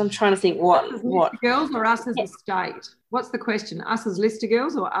 Because I'm trying to think what girls or us as a state. What's the question? Us as Lister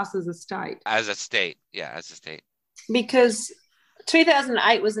girls or us as a state? As a state, yeah, as a state. Because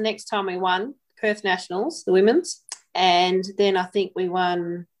 2008 was the next time we won Perth Nationals, the women's, and then I think we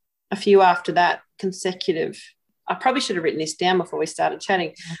won a few after that consecutive. I probably should have written this down before we started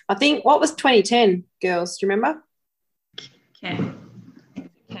chatting. I think, what was 2010, girls? Do you remember? Camden.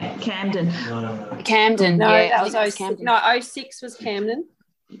 Camden. No, yeah, that was 06. Camden. No, 06 was Camden.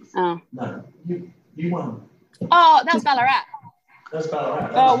 Oh. No, you won. Oh, that was Ballarat. That's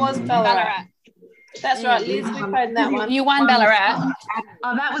Ballarat. Oh, it was Ballarat. That's right, Liz. We played in that one. You won Ballarat.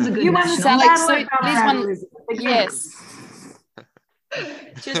 Oh, that was a good You won national. Sally, so Liz won. Yes.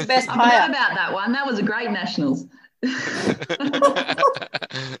 She was the best I player. forgot about that one. That was a great nationals.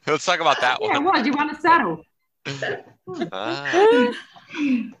 Let's talk about that one. Yeah, what? You won a saddle.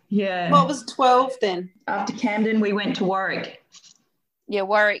 Yeah. What was 12 then? After Camden, we went to Warwick. Yeah,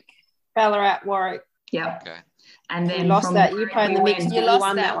 Warwick. Ballarat, Warwick. Yeah. Okay. And then You lost from that. You Warwick, played in the we mixed. went- You lost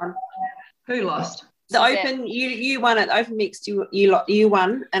won that. that one. Who lost? The Suzette. open, you won it. Open mixed, you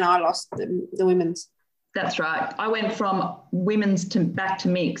won, and I lost the women's. That's right. I went from women's to back to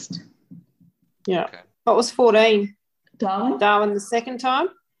mixed. Yeah. Okay. What was 14? Darwin? Darwin the second time,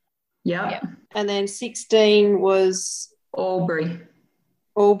 Yeah. and then 16 was Albury.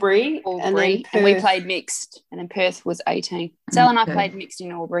 Albury, and then Albury, and we Perth. played mixed, and then Perth was 18. Sal and I Okay. played mixed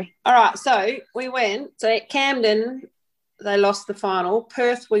in Albury. All right, so we went. So at Camden, they lost the final.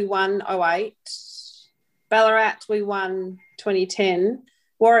 Perth, we won 08. Ballarat, we won 2010.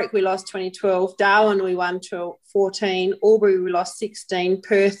 Warwick, we lost 2012. Darwin, we won 14. Albury, we lost 16.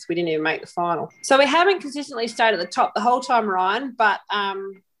 Perth, we didn't even make the final. So we haven't consistently stayed at the top the whole time, Ryan, but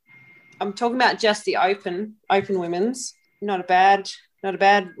I'm talking about just the open women's. Not a bad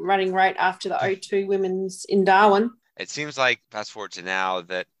running rate after the 02 women's in Darwin. It seems like fast forward to now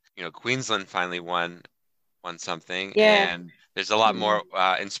that Queensland finally won something, Yeah. and there's a lot more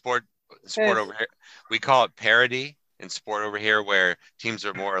in sport over here. We call it parity in sport over here, where teams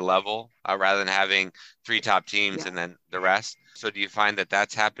are more level rather than having 3 top teams and then the rest. So do you find that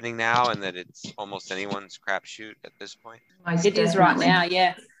that's happening now, and that it's almost anyone's crapshoot at this point? It is right now,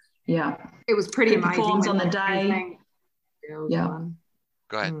 yeah. Yeah. It was pretty amazing on the day. Yeah.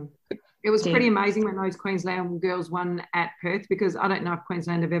 Go ahead. It was pretty amazing when those Queensland girls won at Perth, because I don't know if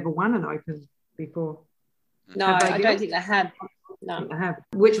Queensland have ever won an Open before. No, I don't think they have. No, they have.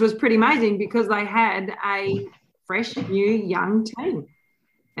 Which was pretty amazing because they had a fresh, new, young team,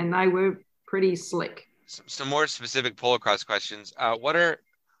 and they were pretty slick. Some more specific polocrosse questions. What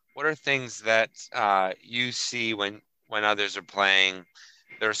are things that you see when others are playing?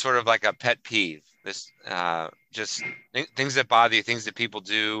 They're sort of like a pet peeve. This just things that bother you, things that people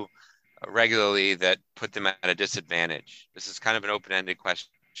do regularly that put them at a disadvantage. This is kind of an open-ended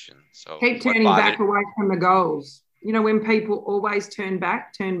question. So keep turning back away from the goals. When people always turn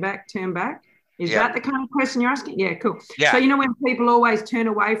back. Is that the kind of question you're asking? Yeah, cool. Yeah. So when people always turn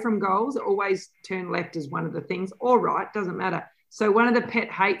away from goals, always turn left is one of the things, or right, doesn't matter. So one of the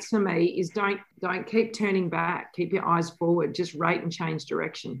pet hates for me is don't keep turning back. Keep your eyes forward. Just rate and change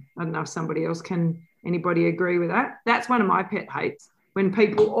direction. I don't know if anybody agree with that? That's one of my pet hates. When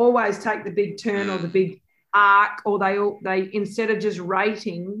people always take the big turn or the big arc, or they instead of just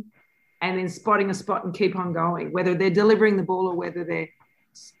rating and then spotting a spot and keep on going, whether they're delivering the ball or whether they're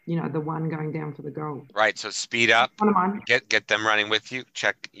the one going down for the goal. Right. So speed up, get them running with you.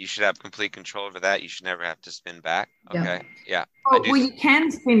 Check. You should have complete control over that. You should never have to spin back. Okay. Yeah. Well, you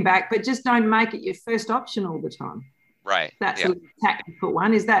can spin back, but just don't make it your first option all the time. Right. That's a tactical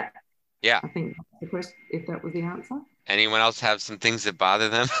one. Is that? Yeah. I think that's the question, if that was the answer. Anyone else have some things that bother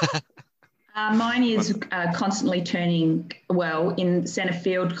them? Mine is constantly turning, in centre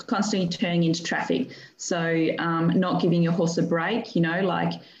field, constantly turning into traffic. So not giving your horse a break,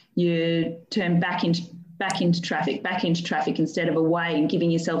 like you turn back into traffic instead of away, and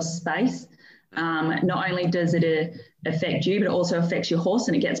giving yourself space. Not only does it affect you, but it also affects your horse,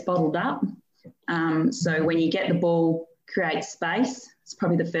 and it gets bottled up. So when you get the ball, create space. It's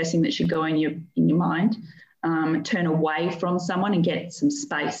probably the first thing that should go in your mind. Turn away from someone and get some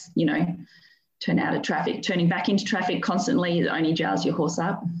space, turn out of traffic. Turning back into traffic constantly, it only jars your horse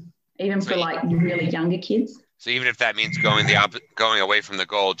up, even for really younger kids. So even if that means going away from the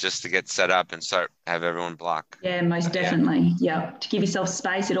goal just to get set up and have everyone block. Yeah, most definitely. Yeah. To give yourself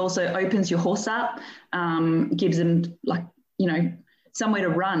space. It also opens your horse up, gives them somewhere to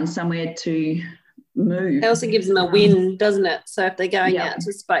run, somewhere to move. It also gives them a win, doesn't it? So if they're going out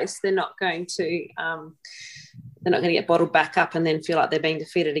to space, they're not going to get bottled back up and then feel like they're being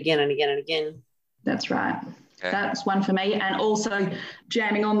defeated again and again and again. That's right. Okay. That's one for me. And also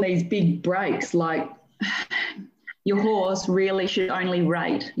jamming on these big breaks, your horse really should only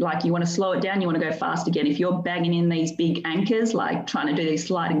rate. You want to slow it down, you want to go fast again. If you're banging in these big anchors, trying to do these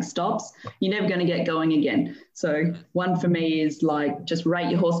sliding stops, you're never going to get going again. So one for me is just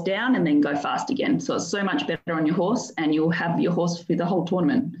rate your horse down and then go fast again. So it's so much better on your horse, and you'll have your horse for the whole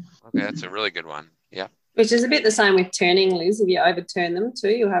tournament. Okay, that's a really good one. Yeah. Which is a bit the same with turning, Liz. If you overturn them too,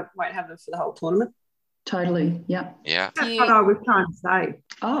 you won't have them for the whole tournament. Totally. Yeah. Yeah. That's what I was trying to say.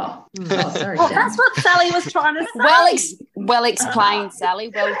 Oh sorry. Well, that's what Sally was trying to say. Well explained, Sally.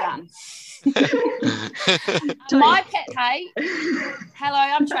 Well done. My pet hate. Hello,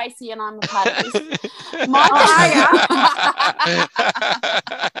 I'm Tracy, and I'm a part of this.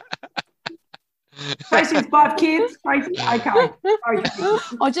 Tracy's 5 kids. Tracy, okay.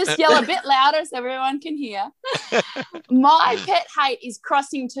 I'll just yell a bit louder so everyone can hear. My pet hate is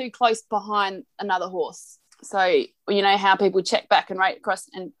crossing too close behind another horse. So you know how people check back and rate across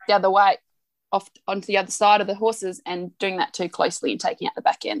and the other way off onto the other side of the horses, and doing that too closely and taking out the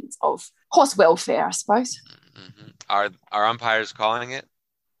back ends of horse welfare, I suppose. Mm-hmm. Are umpires calling it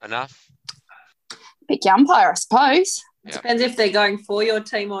enough? Pick your umpire, I suppose. Yep. Depends if they're going for your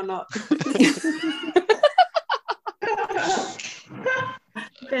team or not.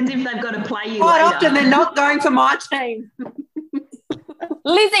 Depends if they've got to play you Quite later. often they're not going for my team.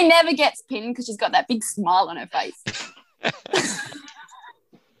 Lizzie never gets pinned because she's got that big smile on her face.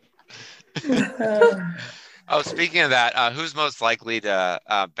 Speaking of that, who's most likely to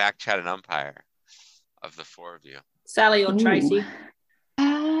backchat an umpire of the 4 of you? Sally or Tracy?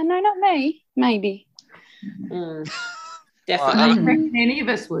 No, not me. Maybe. Definitely. I don't reckon any of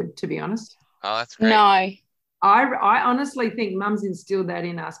us would, to be honest. Oh, that's great. No. I honestly think Mum's instilled that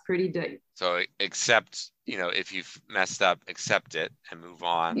in us pretty deep. So accept, if you've messed up, accept it and move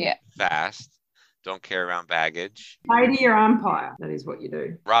on fast. don't carry around baggage. Play to your umpire. That is what you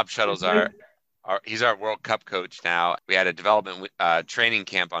do. Rob Shuttle's he's our World Cup coach now. We had a development training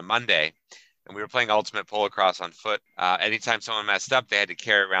camp on Monday, and we were playing ultimate polocrosse on foot. Anytime someone messed up, they had to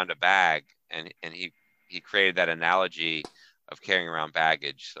carry around a bag, and he created that analogy of carrying around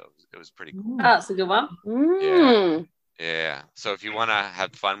baggage. So it was pretty cool. Oh, that's a good one. Yeah. So if you want to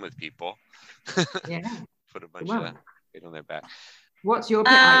have fun with people, put a bunch of that weight on their back. What's your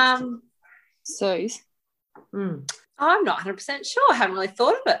pet? Suze? I'm not 100% sure. I haven't really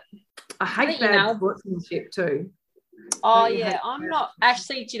thought of it. I hate bad sportsmanship too. Oh, yeah. I'm not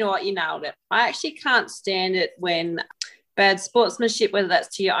actually. Do you know what? You nailed it. I actually can't stand it when bad sportsmanship, whether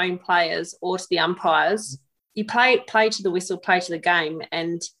that's to your own players or to the umpires. You play to the whistle, play to the game,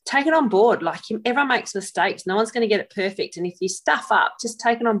 and take it on board. Like, everyone makes mistakes. No one's going to get it perfect. And if you stuff up, just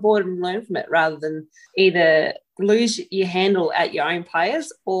take it on board and learn from it, rather than either lose your handle at your own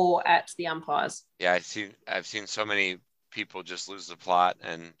players or at the umpires. Yeah, I've seen so many people just lose the plot,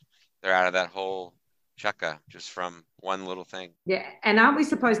 and they're out of that whole chukka just from one little thing. Yeah, and aren't we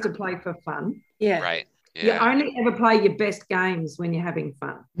supposed to play for fun? Yeah. Right. Yeah. You only ever play your best games when you're having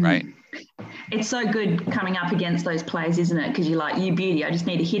fun. Right. It's so good coming up against those players, isn't it? Because you're like, you beauty, I just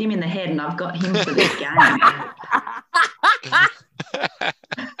need to hit him in the head and I've got him for this game.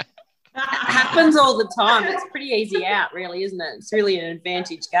 It happens all the time. It's pretty easy out, really, isn't it? It's really an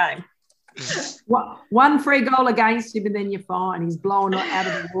advantage game. One free goal against him and then you're fine. He's blown out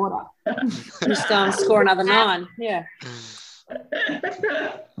of the water. Just score another 9. Yeah.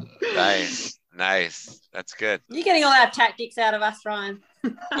 Nice. That's good. You're getting all our tactics out of us, Ryan.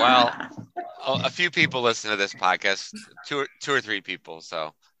 Well, a few people listen to this podcast, two or three people,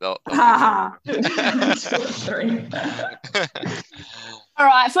 so they'll All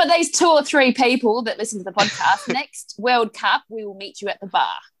right, for these 2 or 3 people that listen to the podcast, next World Cup, we will meet you at the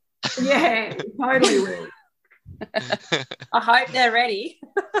bar. Yeah, totally will. I hope they're ready.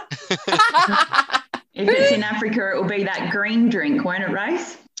 If it's in Africa, it will be that green drink, won't it,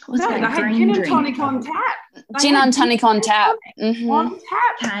 Race? What's that? They had gin and tonic on tap. Gin and tonic on tap. On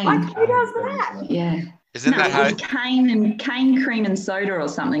tap. Cane. Like, who does that? Yeah. Isn't that how? It was cane, cream, and soda or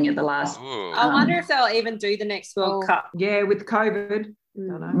something at the last. I wonder if they'll even do the next World Cup. Yeah, with COVID. I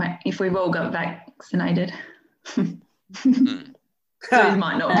don't know. If we've all got vaccinated. Those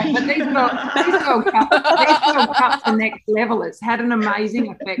might not be. But these World Cups are next level. It's had an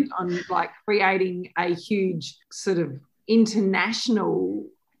amazing effect on creating a huge sort of international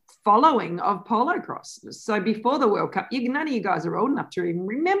following of polocross. So before the World Cup, none of you guys are old enough to even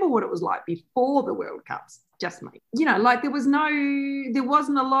remember what it was like before the World Cups. Just me. There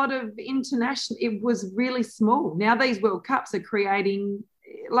wasn't a lot of international. It was really small. Now these World Cups are creating.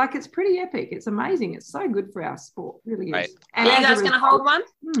 It's pretty epic. It's amazing. It's so good for our sport. It really is. Right. And are you guys going to hold one?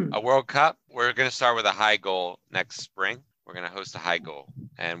 A World Cup. We're going to start with a high goal next spring. We're going to host a high goal,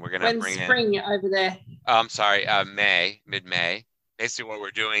 and we're going to bring spring over there. I'm sorry, mid-May. Basically, what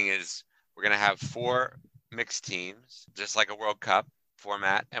we're doing is we're going to have 4 mixed teams, just like a World Cup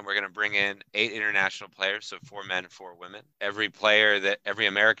format, and we're going to bring in 8 international players, so 4 men, 4 women. Every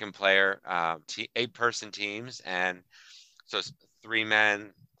American player, 8-person teams, and so 3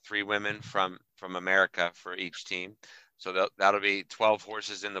 men, 3 women from America for each team. So that'll be 12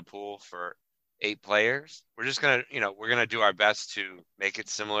 horses in the pool for 8 players. We're just gonna, we're gonna do our best to make it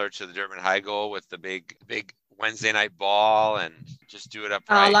similar to the Durban High Goal with the big Wednesday night ball and just do it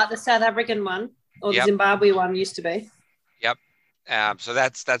upright. Like the South African one or the Zimbabwe one used to be. Yep. So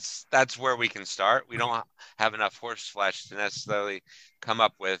that's where we can start. We don't have enough horse flesh to necessarily come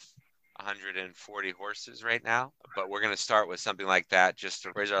up with 140 horses right now, but we're going to start with something like that just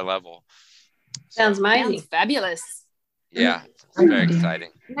to raise our level. Sounds amazing. Sounds fabulous. Yeah, it's very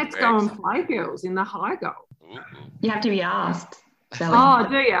exciting. Let's go and play, girls, in the high goal. Ooh. You have to be asked, Sally. Oh,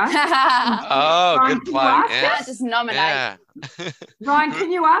 do you? Oh, Ryan, good plug. Yeah, just nominate. Yeah. Ryan, can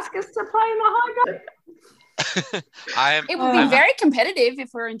you ask us to play in the high goal? It would be very competitive if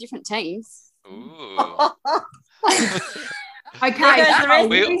we're in different teams. Ooh. Okay,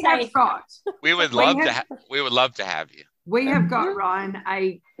 we would love to have you. We have got, Ryan,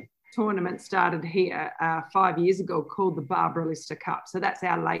 a tournament started here 5 years ago called the Barbara Lister Cup. So that's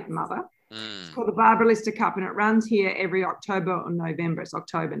our late mother. It's called the Barbara Lister Cup, and it runs here every October or November. It's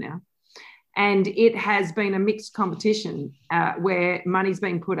October now. And it has been a mixed competition where money's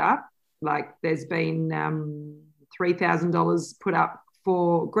been put up. Like there's been $3,000 put up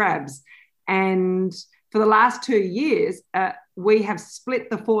for grabs. And for the last 2 years, we have split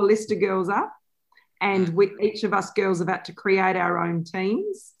the 4 Lister girls up, and each of us girls have had to create our own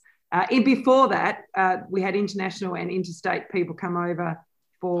teams. Before that, we had international and interstate people come over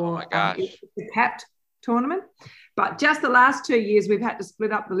for the capped tournament. But just the last 2 years, we've had to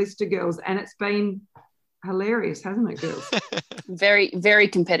split up the list of girls, and it's been hilarious, hasn't it, girls? Very, very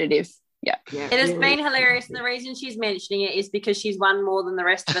competitive. Yeah. It has been hilarious. And the reason she's mentioning it is because she's won more than the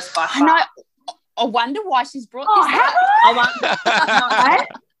rest of us by far. I know. I wonder why she's brought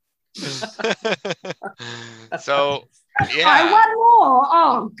this up. So, yeah. I won more.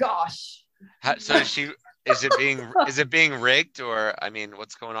 Oh, gosh. So is it being rigged, or, I mean,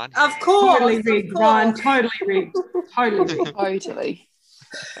 what's going on here? Of course. Totally rigged, Ryan. Totally rigged. Totally rigged. Totally.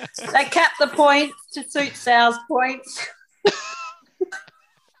 They cap the points to suit Sal's points.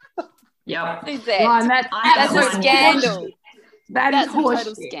 Yep. Who's that? Ryan, That's a scandal. That's a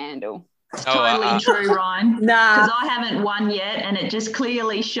total scandal. Totally true, Ryan. Nah. Because I haven't won yet, and it just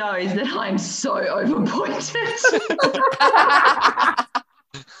clearly shows that I'm so overpointed.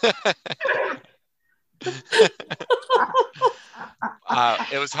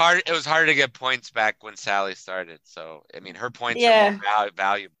 It was hard to get points back when Sally started. So, I mean, her points are more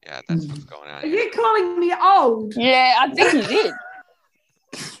valuable. Yeah, that's what's going on. Are you calling me old? Yeah, I think you did.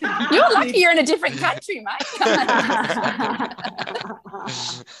 You're lucky you're in a different country, mate.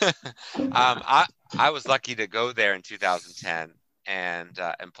 I was lucky to go there in 2010 and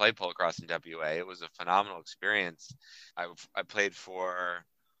play polocrosse in WA. It was a phenomenal experience. I played for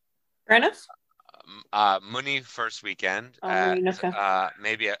Greenough? Mooney first weekend. Maybe I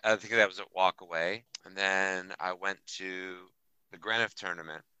think that was at Walkaway, and then I went to the Greenough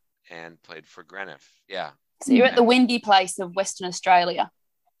tournament and played for Greenough. Yeah. So you're at the windy place of Western Australia.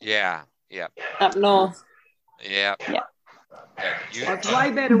 Yeah. Up north. Yeah. It's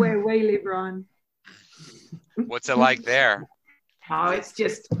way better where we live, Ryan. What's it like there? Oh, it's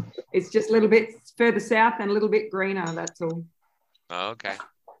just a little bit further south and a little bit greener. That's all. Oh, okay. A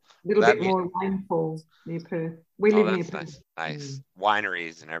little bit more rainfall near Perth. We live near Perth. Nice.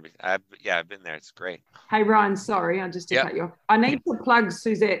 Wineries and everything. I've been there. It's great. Hey, Ryan, sorry, I just to cut you off. I need to plug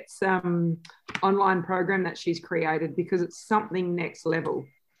Suzette's online program that she's created because it's something next level.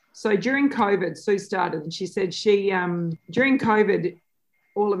 So during COVID, Sue started and she said during COVID,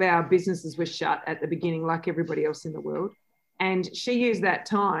 all of our businesses were shut at the beginning, like everybody else in the world. And she used that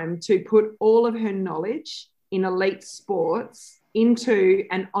time to put all of her knowledge in elite sports into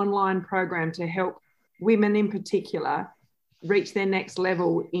an online program to help women in particular reach their next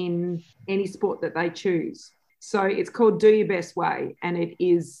level in any sport that they choose. So it's called Do Your Best Way. And it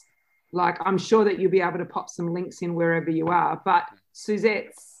is like, I'm sure that you'll be able to pop some links in wherever you are. But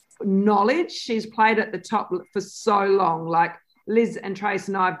Suzette's knowledge, she's played at the top for so long. Like Liz and Trace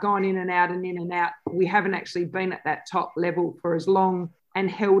and I have gone in and out and in and out. We haven't actually been at that top level for as long and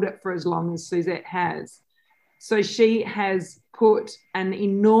held it for as long as Suzette has. So she has put an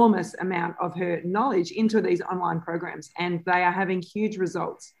enormous amount of her knowledge into these online programs and they are having huge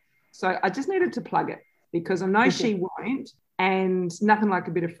results. So I just needed to plug it because I know she won't, and nothing like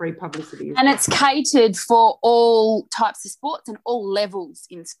a bit of free publicity. And it's catered for all types of sports and all levels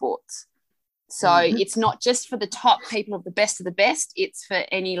in sports. So it's not just for the top people of the best, it's for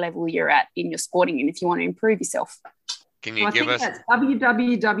any level you're at in your sporting and if you want to improve yourself. Can you give us... That's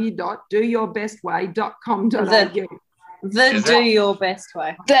www.doyourbestway.com.au. The Do Your Best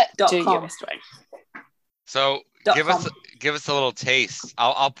Way. Do Your Best Way. So give us a little taste.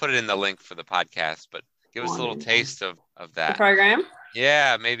 I'll put it in the link for the podcast, but give us a little taste of that. The program?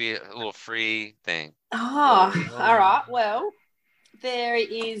 Yeah, maybe a little free thing. Oh, all right. Well, there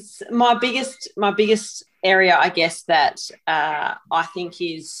is my biggest area, I guess, that I think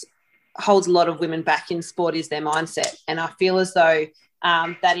holds a lot of women back in sport is their mindset. And I feel as though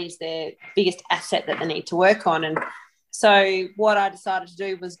that is their biggest asset that they need to work on. And so what I decided to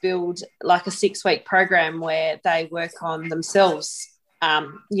do was build like a 6-week program where they work on themselves,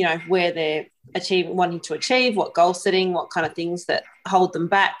 where they're wanting to achieve, what goal setting, what kind of things that hold them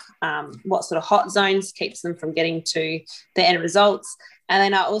back, what sort of hot zones keeps them from getting to the end results. And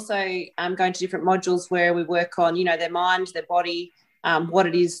then I also go into different modules where we work on, their mind, their body, what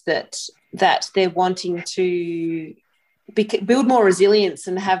it is that they're wanting to build more resilience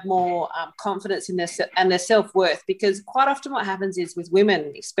and have more confidence in their self-worth, because quite often what happens is with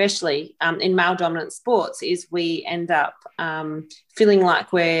women, especially in male-dominant sports, is we end up feeling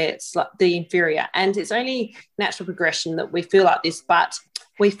like we're the inferior, and it's only natural progression that we feel like this, but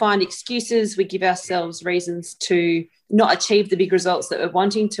we find excuses, we give ourselves reasons to not achieve the big results that we're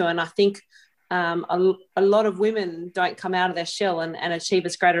wanting to. And I think a lot of women don't come out of their shell and achieve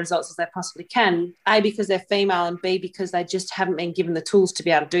as great results as they possibly can, A, because they're female, and B, because they just haven't been given the tools to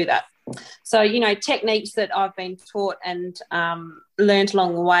be able to do that. So, techniques that I've been taught and learned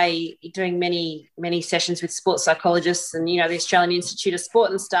along the way, doing many, many sessions with sports psychologists and, the Australian Institute of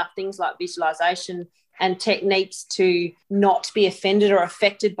Sport and stuff, things like visualisation and techniques to not be offended or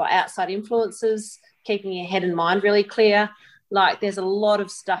affected by outside influences, keeping your head and mind really clear. Like, there's a lot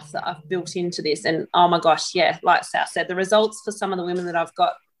of stuff that I've built into this. And, oh, my gosh, yeah, like Sal said, the results for some of the women that I've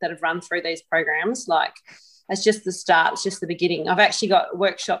got that have run through these programs, like, it's just the start. It's just the beginning. I've actually got a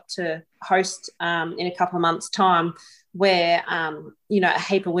workshop to host in a couple of months' time where, a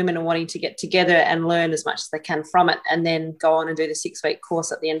heap of women are wanting to get together and learn as much as they can from it and then go on and do the 6-week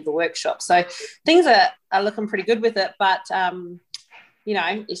course at the end of the workshop. So things are looking pretty good with it. But,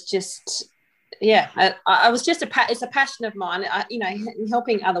 it's just, yeah, it's a passion of mine.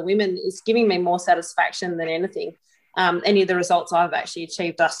 Helping other women is giving me more satisfaction than anything, any of the results I've actually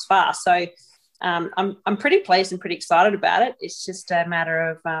achieved thus far. So, I'm pretty pleased and pretty excited about it. It's just a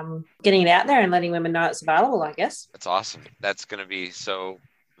matter of getting it out there and letting women know it's available, I guess. That's awesome. That's going to be so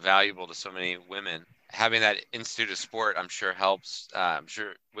valuable to so many women. Having that Institute of Sport, I'm sure, helps. I'm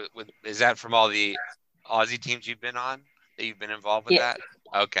sure. Is that from all the Aussie teams you've been on, that you've been involved with that?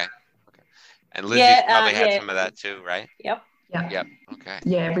 Okay. And Lindsay probably had some of that too, right? Yep. Okay.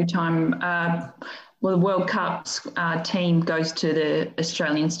 Yeah, every time. The World Cup's team goes to the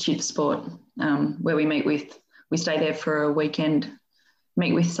Australian Institute of Sport, where we stay there for a weekend,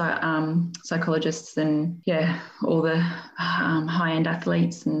 meet with psychologists and, all the high-end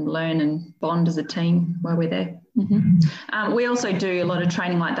athletes and learn and bond as a team while we're there. Mm-hmm. We also do a lot of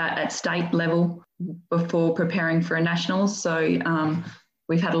training like that at state level before preparing for a nationals. So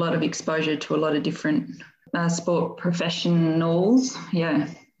we've had a lot of exposure to a lot of different sport professionals. Yeah,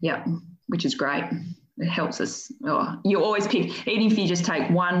 which is great. It helps us. You always pick, even if you just take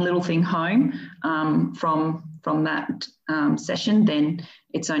one little thing home from that session, then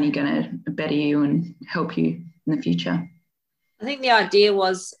it's only going to better you and help you in the future. I think the idea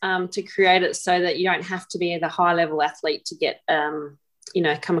was to create it so that you don't have to be the high-level athlete to get,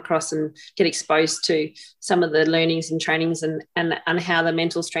 come across and get exposed to some of the learnings and trainings and how the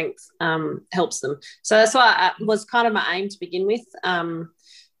mental strength helps them. So that's why it was kind of my aim to begin with.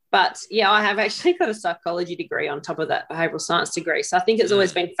 But, I have actually got a psychology degree on top of that behavioural science degree. So I think it's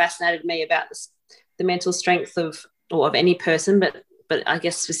always been fascinated me about the mental strength of any person, but I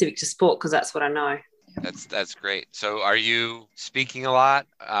guess specific to sport, because that's what I know. That's great. So are you speaking a lot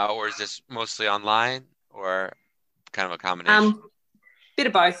or is this mostly online or kind of a combination? Bit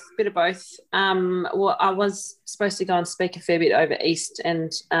of both. I was supposed to go and speak a fair bit over East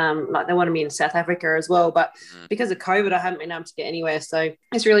and they wanted me in South Africa as well, but because of COVID I haven't been able to get anywhere, so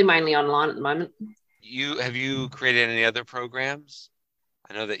it's really mainly online at the moment. Have you created any other programs?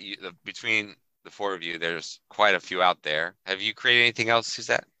 I know that between the four of you there's quite a few out there. Have you created anything else,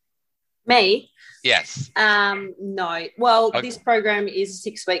 Suzette? Me? Yes. No. Well, okay. This program is a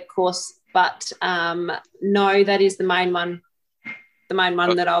 6-week course, but no, that is the main one. The main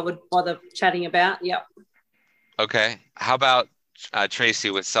one that I would bother chatting about. Yep. Okay. How about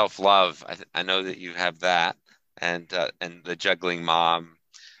Tracy with self-love? I know that you have that, and the Juggling Mom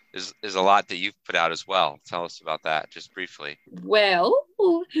is a lot that you've put out as well. Tell us about that just briefly. Well,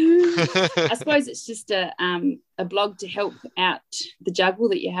 I suppose it's just a blog to help out the juggle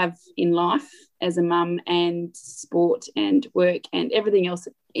that you have in life as a mum and sport and work and everything else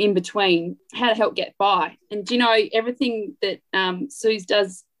in between, how to help get by. And everything that Suze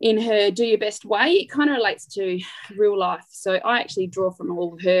does in her Do Your Best Way, it kind of relates to real life. So I actually draw from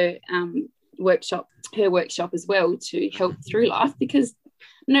all of her workshop as well to help through life, because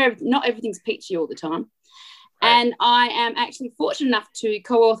not everything's peachy all the time. And I am actually fortunate enough to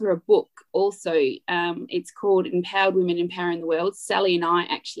co-author a book also. It's called Empowered Women Empowering the World. Sally and I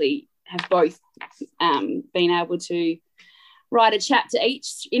actually have both been able to write a chapter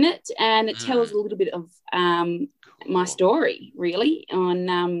each in it, and it tells a little bit of my story, really,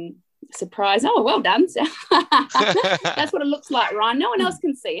 on surprise. Oh, well done, Sal. That's what it looks like, Ryan. No one else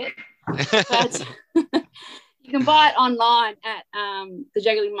can see it. But you can buy it online at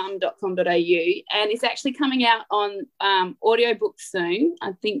thejugglingmum.com.au, and it's actually coming out on audiobook soon,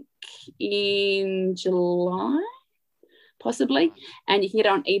 I think in July, possibly, and you can get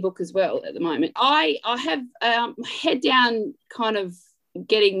it on ebook as well at the moment. I have head down kind of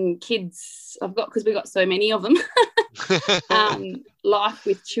getting kids, because we've got so many of them, life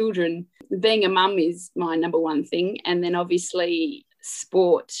with children. Being a mum is my number one thing, and then obviously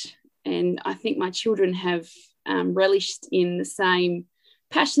sport. And I think my children have relished in the same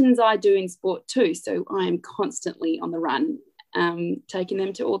passions I do in sport too. So I am constantly on the run, taking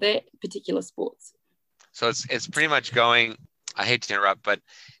them to all their particular sports. So it's pretty much going, I hate to interrupt, but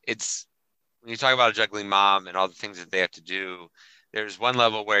it's when you talk about a juggling mom and all the things that they have to do, there's one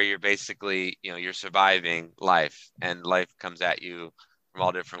level where you're basically, you're surviving life and life comes at you from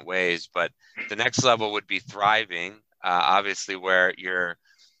all different ways. But the next level would be thriving, obviously, where you're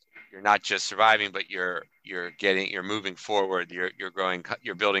not just surviving, but you're moving forward, you're growing,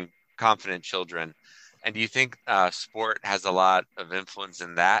 you're building confident children. And do you think sport has a lot of influence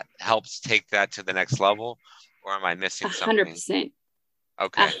in that, helps take that to the next level, or am I missing something? 100%.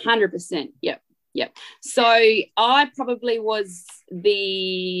 Okay. 100%. Yep. So I probably was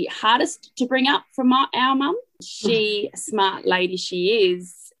the hardest to bring up from our mum. She, smart lady she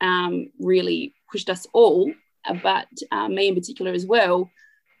is, really pushed us all, but me in particular as well,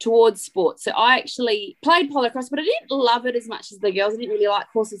 towards sports. So I actually played polocrosse, but I didn't love it as much as the girls. I didn't really like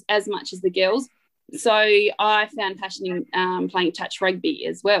horses as much as the girls. So I found passion in playing touch rugby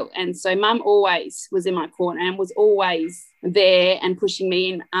as well. And so mum always was in my corner and was always there and pushing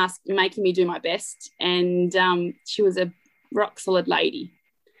me and making me do my best. And she was a rock solid lady.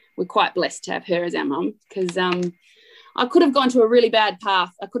 We're quite blessed to have her as our mum, because I could have gone to a really bad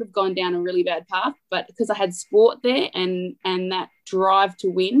path. I could have gone down a really bad path, but because I had sport there and that drive to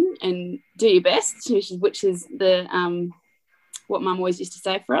win and do your best, which is the what mum always used to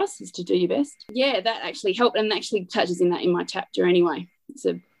say for us, is to do your best. Yeah, that actually helped, and actually touches in that in my chapter anyway. It's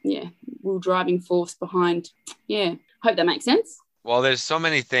a real driving force behind. Yeah, hope that makes sense. Well, there's so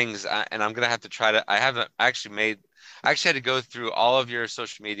many things, and I'm gonna have to try to. I actually had to go through all of your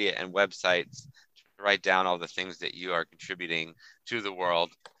social media and websites to write down all the things that you are contributing to the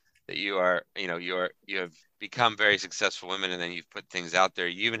world. That you are, you have become very successful women, and then you've put things out there.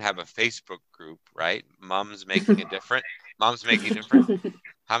 You even have a Facebook group, right? Moms Making a Difference. Moms Making a Difference.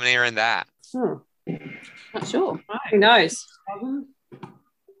 How many are in that? Not sure. Who knows? Don't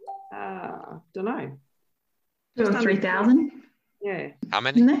know. 2,000 or 3,000. Yeah. How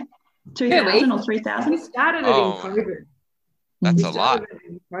many? 2,000 or 3,000. We started it in COVID. That's a lot.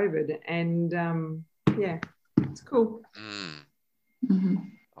 In COVID, and it's cool. Mm-hmm.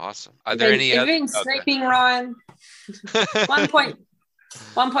 Awesome. Are there any other? You've been sleeping, Ryan.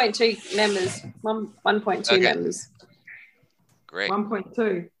 1.2 members. 1.2 members. Great.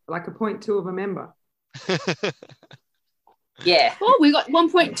 1.2, like a 0.2 of a member. Yeah. Oh, we got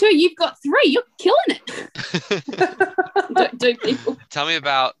 1.2. You've got 3. You're killing it. do people. Tell me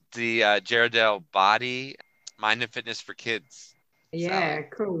about the Jarrahdale Body, Mind and Fitness for Kids. Yeah,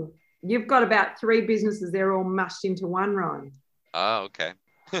 cool. You've got about 3 businesses. They're all mushed into one, Ryan. Oh, okay.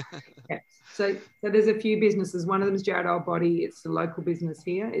 Yeah. So there's a few businesses. One of them is Jarrahdale Body. It's a local business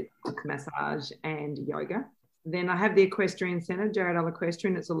here. It's massage and yoga. Then I have the Equestrian Centre, Jarrahdale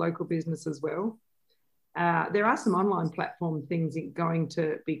Equestrian. It's a local business as well. There are some online platform things going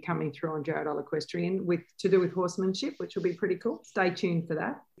to be coming through on Jarrahdale Equestrian to do with horsemanship, which will be pretty cool. Stay tuned for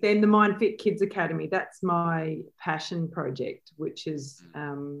that. Then the Mind Fit Kids Academy. That's my passion project, which is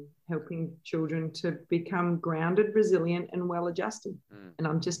helping children to become grounded, resilient, and well-adjusted. And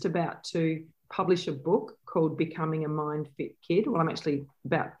I'm just about to publish a book called Becoming a Mind Fit Kid. Well, I'm actually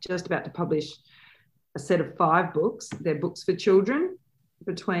just about to publish a set of 5 books. They're books for children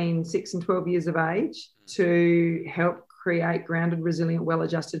between 6 and 12 years of age to help create grounded, resilient,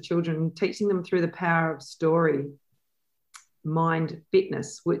 well-adjusted children, teaching them through the power of story, mind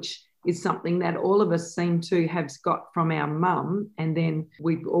fitness, which is something that all of us seem to have got from our mum, and then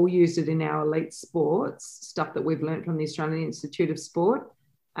we've all used it in our elite sports, stuff that we've learned from the Australian Institute of Sport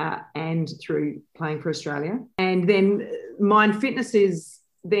and through Playing for Australia. And then mind fitness is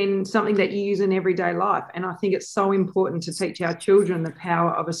then something that you use in everyday life. And I think it's so important to teach our children the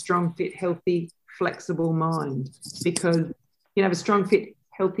power of a strong, fit, healthy, flexible mind, because you have a strong, fit,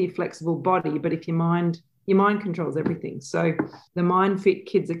 healthy, flexible body, but if your mind controls everything. So the Mind Fit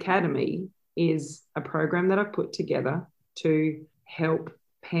Kids Academy is a program that I've put together to help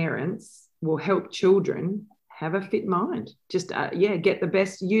help children have a fit mind. Just, get the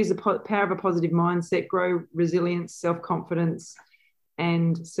best, use the power of a positive mindset, grow resilience, self-confidence,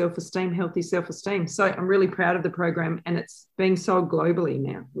 and self-esteem, healthy self-esteem. So I'm really proud of the program, and it's being sold globally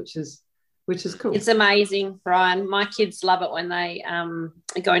now, which is cool. It's amazing, Brian. My kids love it when they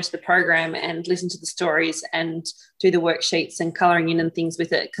go into the program and listen to the stories and do the worksheets and colouring in and things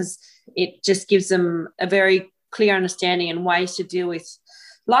with it, because it just gives them a very clear understanding and ways to deal with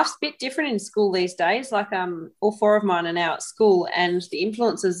life's a bit different in school these days. Like all 4 of mine are now at school, and the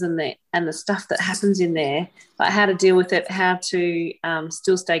influences and the stuff that happens in there, like how to deal with it, how to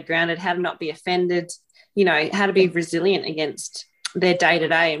still stay grounded, how to not be offended, how to be resilient against their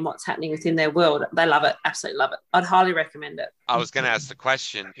day-to-day and what's happening within their world. They love it, absolutely love it. I'd highly recommend it. I was going to ask the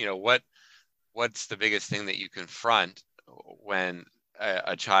question, what's the biggest thing that you confront when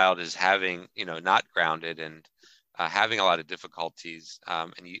a child is having, not grounded and having a lot of difficulties.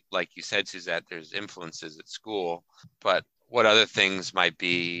 And like you said, Suzette, there's influences at school, but what other things might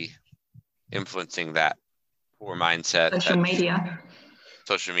be influencing that poor mindset? Social media.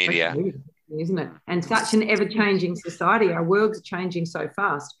 Social media. Isn't it? And such an ever-changing society. Our world's changing so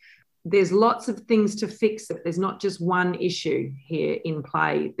fast. There's lots of things to fix it. There's not just one issue here in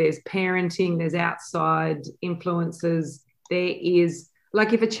play. There's parenting, there's outside influences. There is,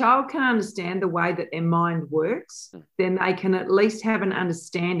 like, if a child can understand the way that their mind works, then they can at least have an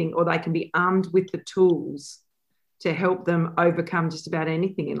understanding, or they can be armed with the tools to help them overcome just about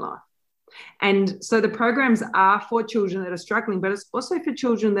anything in life. And so the programs are for children that are struggling, but it's also for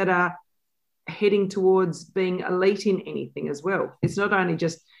children that are heading towards being elite in anything as well. It's not only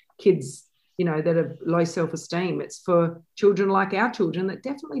just kids, that have low self-esteem. It's for children like our children that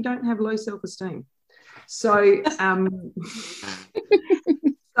definitely don't have low self-esteem. So,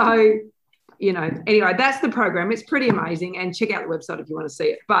 anyway, that's the program. It's pretty amazing, and check out the website if you want to see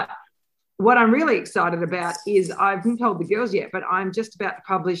it. But what I'm really excited about is, I haven't told the girls yet, but I'm just about to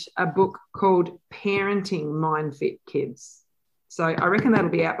publish a book called Parenting Mind Fit Kids. So I reckon that'll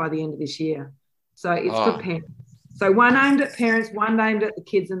be out by the end of this year. So it's for parents. So one aimed at parents, one aimed at the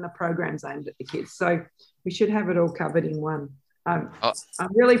kids, and the program's aimed at the kids. So we should have it all covered in one. I'm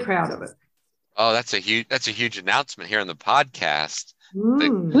really proud of it. Oh, that's a huge announcement here on the podcast.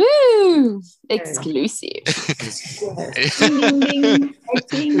 Woo! Exclusive. Ding, ding,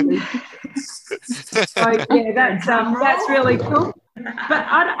 ding. So yeah, that's really cool. But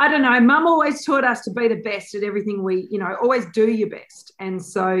I don't know. Mum always taught us to be the best at everything we, always do your best. And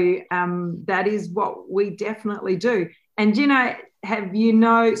so that is what we definitely do. And,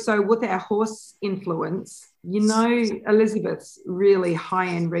 so with our horse influence, Elizabeth's really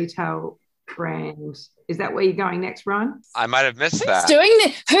high-end retail brand. Is that where you're going next, Ryan? I might have missed that. Who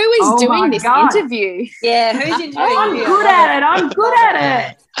is doing this interview? Yeah, who's interviewing I'm you? good at it. I'm good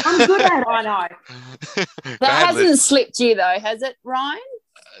at it. I know. That hasn't slipped you, though, has it, Ryan?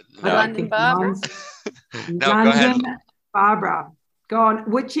 No. London Barbara? No, go ahead. Barbara. Gone,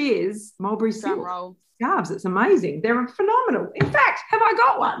 which is Mulberry Silk scarves. It's amazing. They're phenomenal. In fact, have I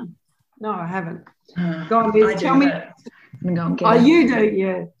got one? No, I haven't. Go on, Liz, tell me. You do,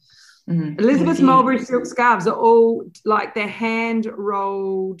 yeah. Mm-hmm. Elizabeth's Mulberry Silk scarves are all like, they're hand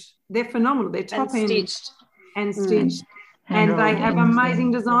rolled. They're phenomenal. They're top end and stitched, and they have amazing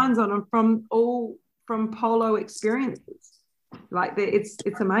designs on them from polo experiences. Like, it's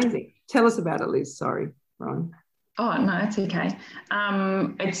amazing. Tell us about it, Liz. Sorry, Ron. Oh no, it's okay.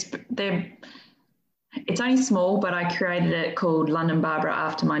 It's only small, but I created it called London Barbara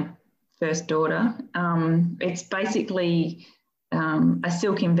after my first daughter. It's basically a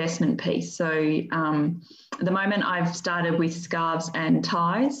silk investment piece. So at the moment I've started with scarves and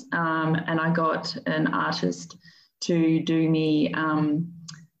ties, and I got an artist to do me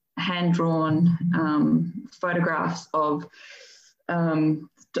hand-drawn photographs of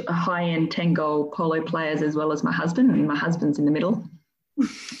high-end Tengol polo players, as well as my husband, and my husband's in the middle,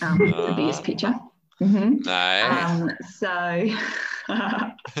 the biggest picture. Mm-hmm. Nice. So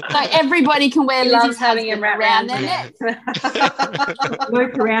everybody can wear Lizzie's having him around their neck.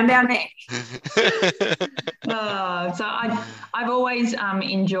 Loop around our neck. So I've always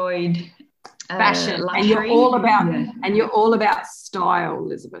enjoyed fashion, luxury. And you're all about style,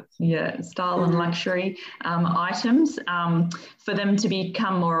 Elizabeth. Yeah, style and luxury items, for them to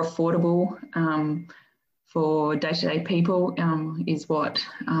become more affordable for day-to-day people, is what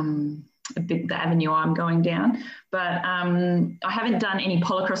the avenue I'm going down. But I haven't done any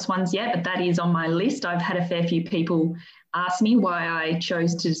polocrosse ones yet, but that is on my list. I've had a fair few people ask me why I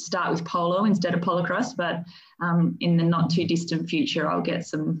chose to start with polo instead of polocrosse, but in the not too distant future I'll get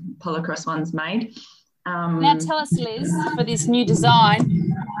some polocrosse ones made. Now tell us, Liz, for this new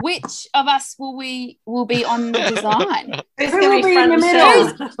design, which of us will be on the design? Who's going to be in the middle?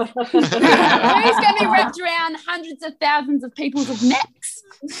 Who's going to be wrapped around hundreds of thousands of people's necks?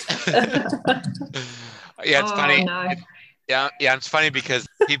 Yeah, it's funny. No. Yeah, it's funny because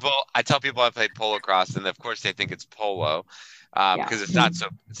I tell people I play polocrosse, and of course they think it's polo, because it's not so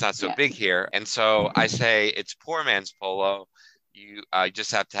big here. And so I say it's poor man's polo. You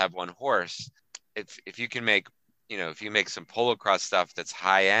just have to have one horse. If you can make, if you make some polocrosse stuff that's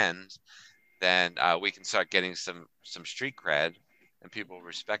high end, then we can start getting some street cred, and people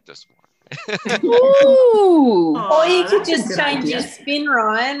respect us more. Ooh. Or you could just change your spin,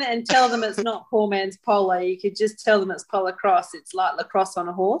 Ryan, and tell them it's not poor man's polo. You could just tell them it's polocrosse. It's like lacrosse on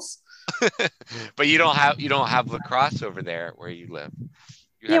a horse. But you don't have lacrosse over there where you live.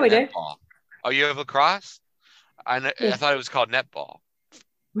 Yeah, we do. Oh, you have lacrosse? I thought it was called netball.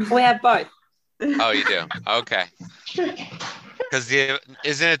 We have both. Oh, you do? Okay. Because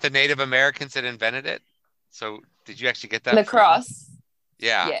isn't it the Native Americans that invented it? So did you actually get that? Lacrosse.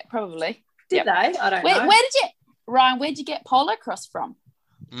 Yeah. Yeah, probably. Did they? I don't know. Where did you, Ryan? Where'd you get polocrosse from?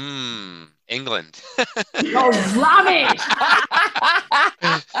 England. Oh, rubbish!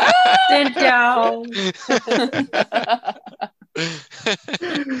 Sit down.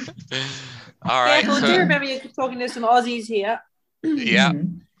 All right. Careful, do remember you're talking to some Aussies here. Yeah.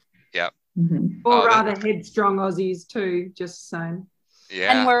 Yep. Or rather headstrong Aussies too, just saying.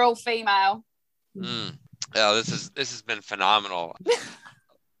 Yeah. And we're all female. Oh, this has been phenomenal.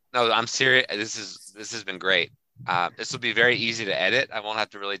 No, I'm serious. This has been great. This will be very easy to edit. I won't have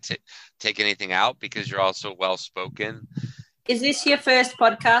to really take anything out because you're all so well spoken. Is this your first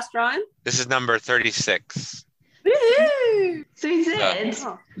podcast, Ryan? This is number 36. Woohoo! Suzette.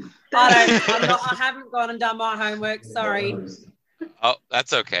 I haven't gone and done my homework. Sorry. Oh,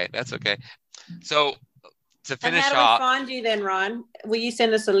 that's okay. That's okay. So to finish and how do we find you then, Ryan? Will you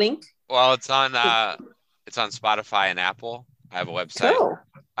send us a link? Well, it's on Spotify and Apple. I have a website. Cool.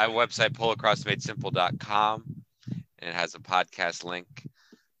 I have a website, polacrossmadesimple.com, and it has a podcast link.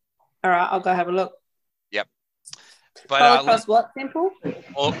 All right, I'll go have a look. Yep. But Polacross what simple?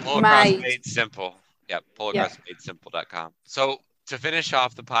 Polacross Made Simple. Yep, polacrossmadesimple.com. So to finish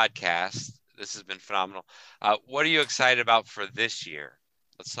off the podcast, this has been phenomenal. What are you excited about for this year?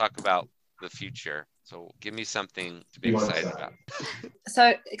 Let's talk about the future. So give me something to be excited about.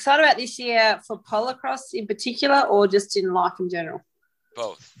 So excited about this year for polacrosse in particular, or just in life in general?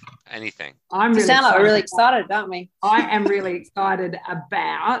 Both. Anything. I'm really sound like we're really excited, don't we? I am really excited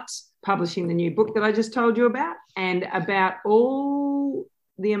about publishing the new book that I just told you about, and about all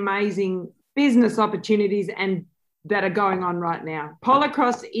the amazing business opportunities and that are going on right now.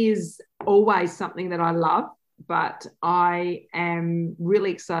 Polacrosse is always something that I love, but I am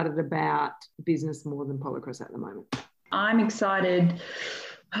really excited about business more than polacrosse at the moment. I'm excited.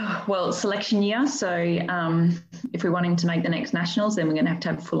 Well, selection year. So if we're wanting to make the next nationals, then we're going to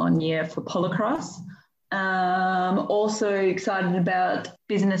have a full-on year for polacrosse. Also excited about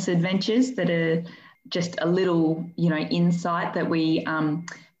business adventures that are just a little, insight that we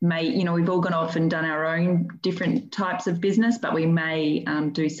may, we've all gone off and done our own different types of business, but we may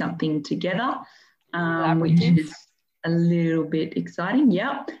do something together, which is a little bit exciting.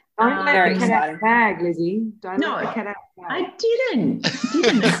 Yep. Don't let the cat out of the bag, Lizzie. Don't let the cat out of the bag. I didn't.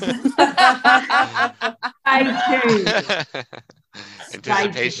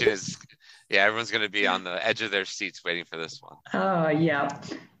 Anticipation is, everyone's going to be on the edge of their seats waiting for this one. Oh, yeah.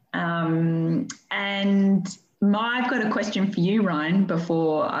 And I've got a question for you, Ryan,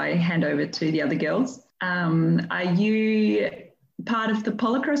 before I hand over to the other girls. Are you part of the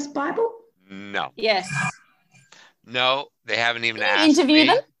Polacrosse Bible? No. Yes. No, they haven't even asked interview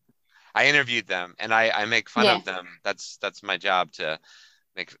them? I interviewed them, and I make fun of them. That's my job, to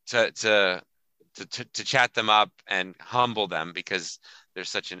chat them up and humble them, because there's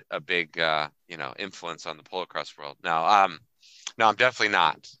such a big influence on the polacrosse world. No, I'm definitely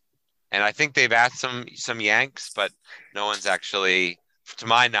not. And I think they've asked some Yanks, but no one's actually, to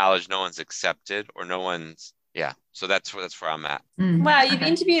my knowledge, no one's accepted, or no one's. Yeah, so that's where I'm at. Wow, you've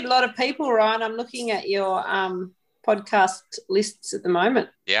interviewed a lot of people, Ryan. I'm looking at your podcast lists at the moment.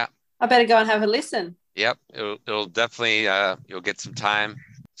 Yeah. I better go and have a listen. Yep, it'll definitely you'll get some time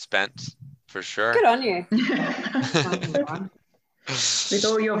spent for sure. Good on you. With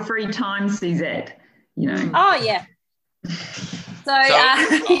all your free time, Suzette. Oh yeah. So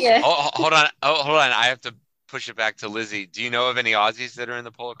yeah. Hold on. I have to push it back to Lizzie. Do you know of any Aussies that are in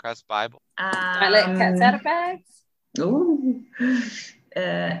the Polacrosse Bible? Don't let cats out of bags. Oh,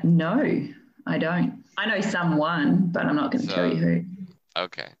 no, I don't. I know someone, but I'm not going to tell you who.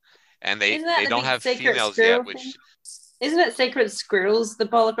 Okay. And they don't have females yet, which isn't it Secret Squirrels, the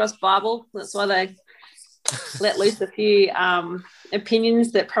Polacrosse Bible? That's why they let loose a few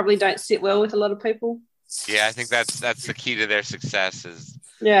opinions that probably don't sit well with a lot of people. Yeah, I think that's the key to their success, is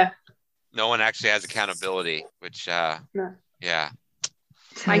no one actually has accountability, which no. Yeah.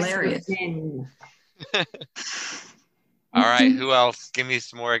 It's hilarious. All right, who else? Give me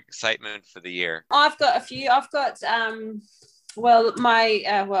some more excitement for the year. I've got a few. I've got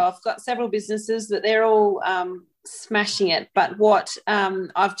I've got several businesses that they're all smashing it. But what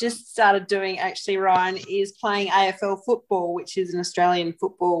I've just started doing, actually, Ryan, is playing AFL football, which is an Australian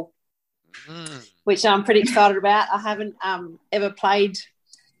football, which I'm pretty excited about. I haven't ever played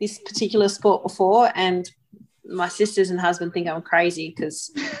this particular sport before, and my sisters and husband think I'm crazy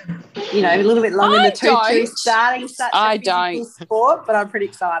because, a little bit long in the tooth starting such a physical sport, but I'm pretty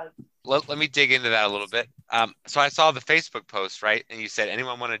excited. let me dig into that a little bit. So I saw the Facebook post, right? And you said,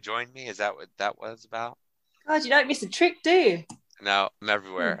 anyone want to join me? Is that what that was about? God, you don't miss a trick, do you? No, I'm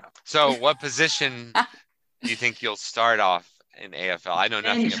everywhere. So what position do you think you'll start off in AFL? I know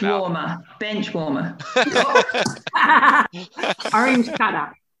nothing about. Bench warmer. Orange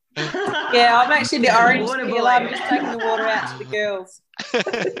cutter. Yeah, I'm actually the orange peel. I'm just taking the water out to the girls.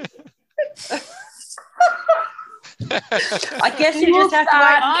 I guess you just have to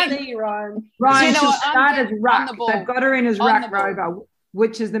wait and see, Ryan. Ryan, she'll start as ruck. They've got her in as ruck rover,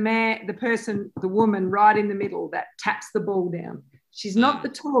 which is the woman right in the middle that taps the ball down. She's not the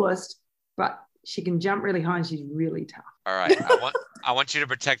tallest, but she can jump really high and she's really tough. All right. I want you to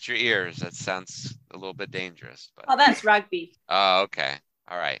protect your ears. That sounds a little bit dangerous. But... Oh, that's rugby. Oh, okay.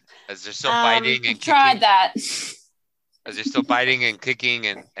 All right. Is there still biting and kicking? Tried that. Is there still biting and kicking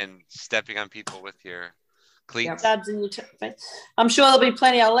and stepping on people with your cleats? Yep. I'm sure there'll be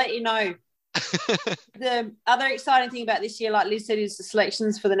plenty. I'll let you know. The other exciting thing about this year, like Liz said, is the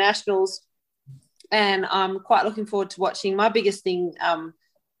selections for the Nationals. And I'm quite looking forward to watching. My biggest thing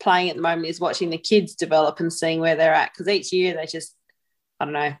playing at the moment is watching the kids develop and seeing where they're at. Because each year they're just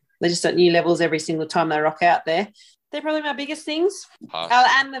at new levels every single time they rock out there. They're probably my biggest things. Awesome.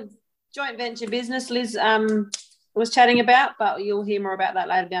 And the joint venture business Liz was chatting about, but you'll hear more about that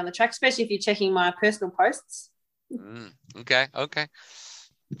later down the track, especially if you're checking my personal posts. Okay.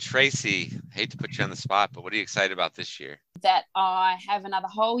 Tracy, hate to put you on the spot, but what are you excited about this year? That I have another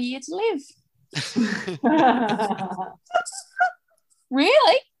whole year to live.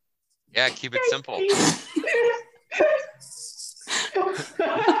 Really? Yeah, keep it simple.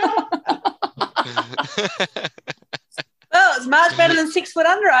 Well, it's much better than 6 foot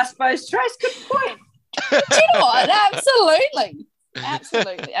under, I suppose. Trace, good point. Do you know what? Absolutely.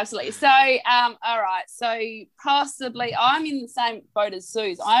 So, all right. So possibly I'm in the same boat as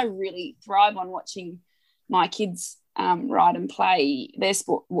Suze. I really thrive on watching my kids ride and play their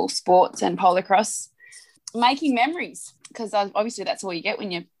sports and polocross, making memories, because obviously that's all you get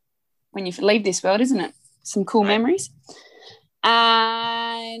when you leave this world, isn't it? Some cool memories.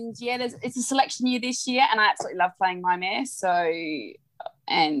 And yeah, it's a selection year this year, and I absolutely love playing my mare. So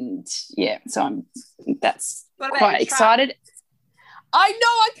that's quite excited. I know,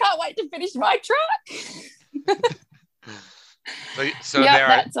 I can't wait to finish my track.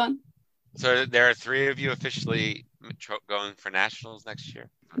 So there are 3 of you officially going for nationals next year.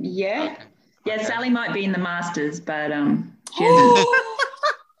 Yeah. Okay. Yeah, Sally might be in the Masters, but she hasn't.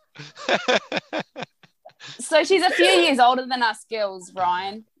 So she's a few years older than us girls,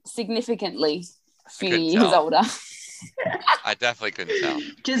 Ryan. Significantly a few years older. I definitely couldn't tell.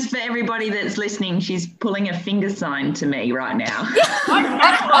 Just for everybody that's listening, she's pulling a finger sign to me right now.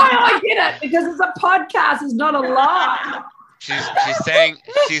 I get it, because it's a podcast, it's not a lie.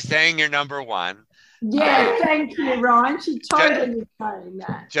 She's saying you're number 1. Yeah, thank you, Ryan. She totally saying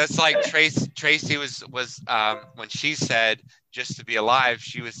that. Just like Tracy was when she said just to be alive,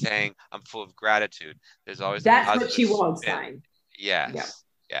 she was saying I'm full of gratitude. There's always that's what she was saying. Yes. Yep.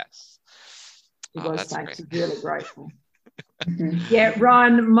 Yes. She was saying she's really grateful. Yeah,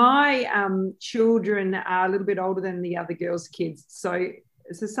 Ryan, my children are a little bit older than the other girls' kids, so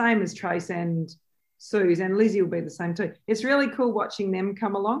it's the same as Trace and Suze, and Lizzie will be the same too. It's really cool watching them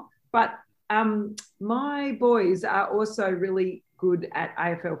come along, but my boys are also really good at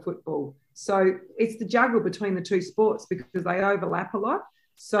AFL football. So it's the juggle between the 2 sports because they overlap a lot.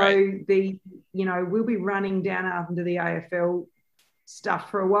 So we'll be running down under the AFL stuff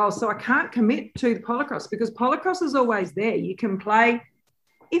for a while. So I can't commit to the polocross because polocross is always there. You can play.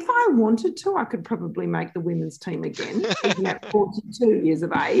 If I wanted to, I could probably make the women's team again, even at 42 years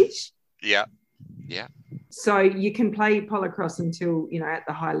of age. Yeah. So you can play polocross until, at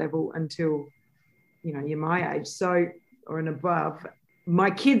the high level until, you're my age. So, or and above.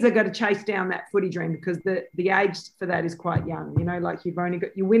 My kids are going to chase down that footy dream because the age for that is quite young. Like you've only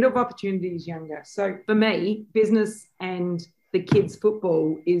got your window of opportunity is younger. So for me, business and the kids'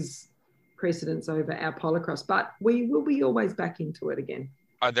 football is precedence over our polocross, but we will be always back into it again.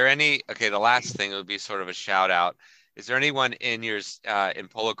 Are there any? Okay, the last thing would be sort of a shout out. Is there anyone in in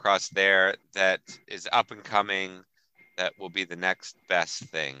polocross there that is up and coming that will be the next best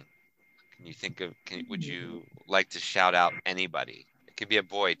thing? Can you think of? Would you like to shout out anybody? It could be a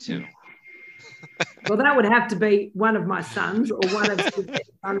boy too. Well, that would have to be one of my sons, or one of his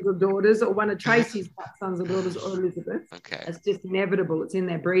sons or daughters, or one of Tracy's sons or daughters, or Elizabeth. Okay, it's just inevitable. It's in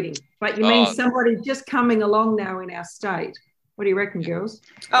their breeding. But you mean somebody just coming along now in our state? What do you reckon, girls?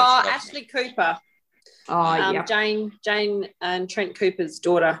 Oh, Ashley Cooper. Oh, yeah. Jane and Trent Cooper's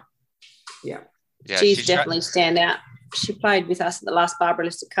daughter. Yeah. She's definitely stand out. She played with us at the last Barbara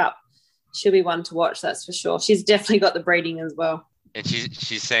Lister Cup she'll be one to watch. That's for sure. She's definitely got the breeding as well. And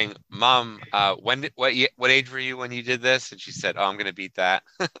she's saying, Mom, what age were you when you did this? And she said, oh, I'm going to beat that.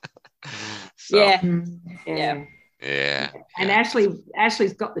 So, yeah. And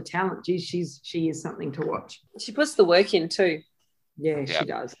Ashley's got the talent. She is something to watch. She puts the work in too. Yeah, she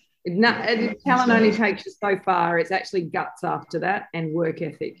does. Talent only takes you so far. It's actually guts after that and work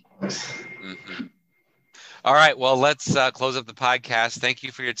ethic. Mm-hmm. All right. Well, let's close up the podcast. Thank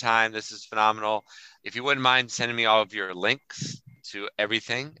you for your time. This is phenomenal. If you wouldn't mind sending me all of your links to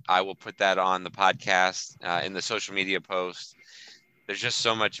everything, I will put that on the podcast in the social media post. There's just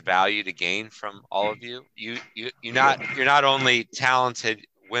so much value to gain from all of you. You're not only talented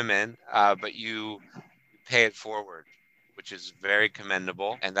women, but you pay it forward, which is very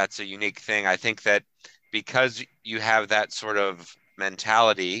commendable. And that's a unique thing. I think that because you have that sort of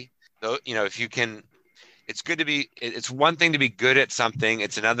mentality, though, if you can, it's one thing to be good at something.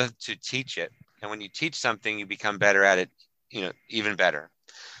 It's another to teach it. And when you teach something, you become better at it, even better.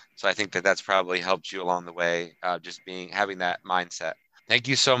 So I think that that's probably helped you along the way, having that mindset. Thank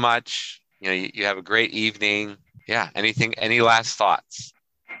you so much. You have a great evening. Yeah. Any last thoughts?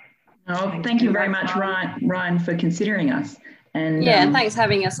 Oh, thank you very much, Ryan, for considering us. And and thanks for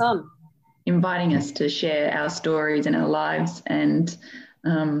having us on. Inviting us to share our stories and our lives. And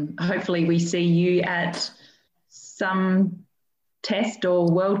hopefully we see you at some test or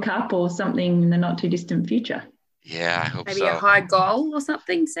World Cup or something in the not too distant future. Yeah, I hope maybe so. Maybe a high goal or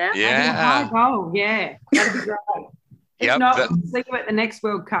something, Sam? Yeah. Maybe a high goal, yeah. That'd be great. If not, we'll see you at the next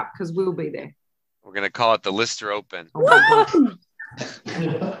World Cup because we'll be there. We're going to call it the Lister Open.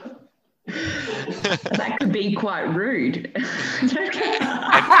 That could be quite rude.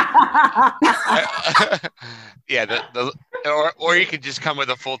 Or you could just come with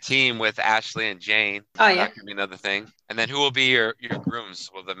a full team with Ashley and Jane. Oh, yeah. That could be another thing. And then who will be your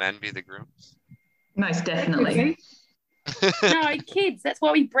grooms? Will the men be the grooms? Most definitely. No, kids. That's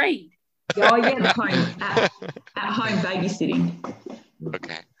why we breed. Oh, yeah, at home babysitting.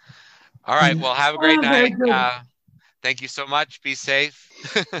 Okay. All right. Well, have a great night. Thank you so much. Be safe.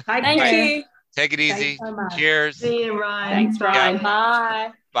 Thank you. Take it easy. So Cheers. See you, Ryan. Thanks, Ryan.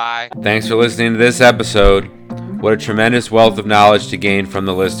 Bye. Bye. Thanks for listening to this episode. What a tremendous wealth of knowledge to gain from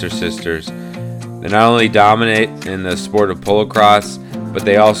the Lister sisters. They not only dominate in the sport of polocrosse, but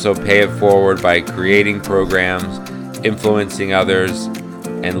they also pay it forward by creating programs, influencing others,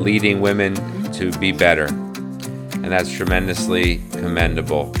 and leading women to be better. And that's tremendously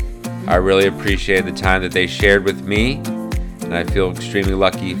commendable. I really appreciate the time that they shared with me, and I feel extremely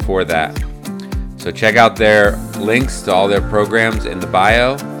lucky for that. So check out their links to all their programs in the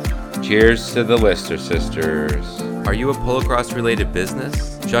bio. Cheers to the Lister sisters. Are you a polocrosse related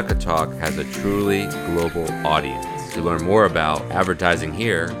business? Chukka Talk has a truly global audience. To learn more about advertising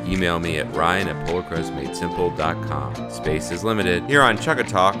here, email me at ryan@polocrossmadesimple.com. Space is limited. Here on Chukka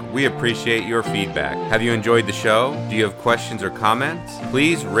Talk, we appreciate your feedback. Have you enjoyed the show? Do you have questions or comments?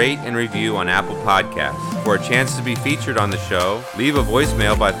 Please rate and review on Apple Podcasts. For a chance to be featured on the show, leave a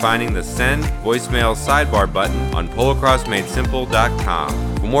voicemail by finding the Send Voicemail sidebar button on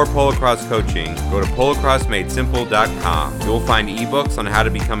polocrossmadesimple.com. For more polocrosse coaching, go to polocrossmadesimple.com. You'll find ebooks on how to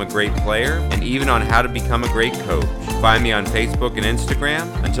become a great player and even on how to become a great coach. Find me on Facebook and Instagram.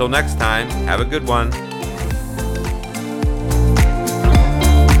 Until next time, have a good one.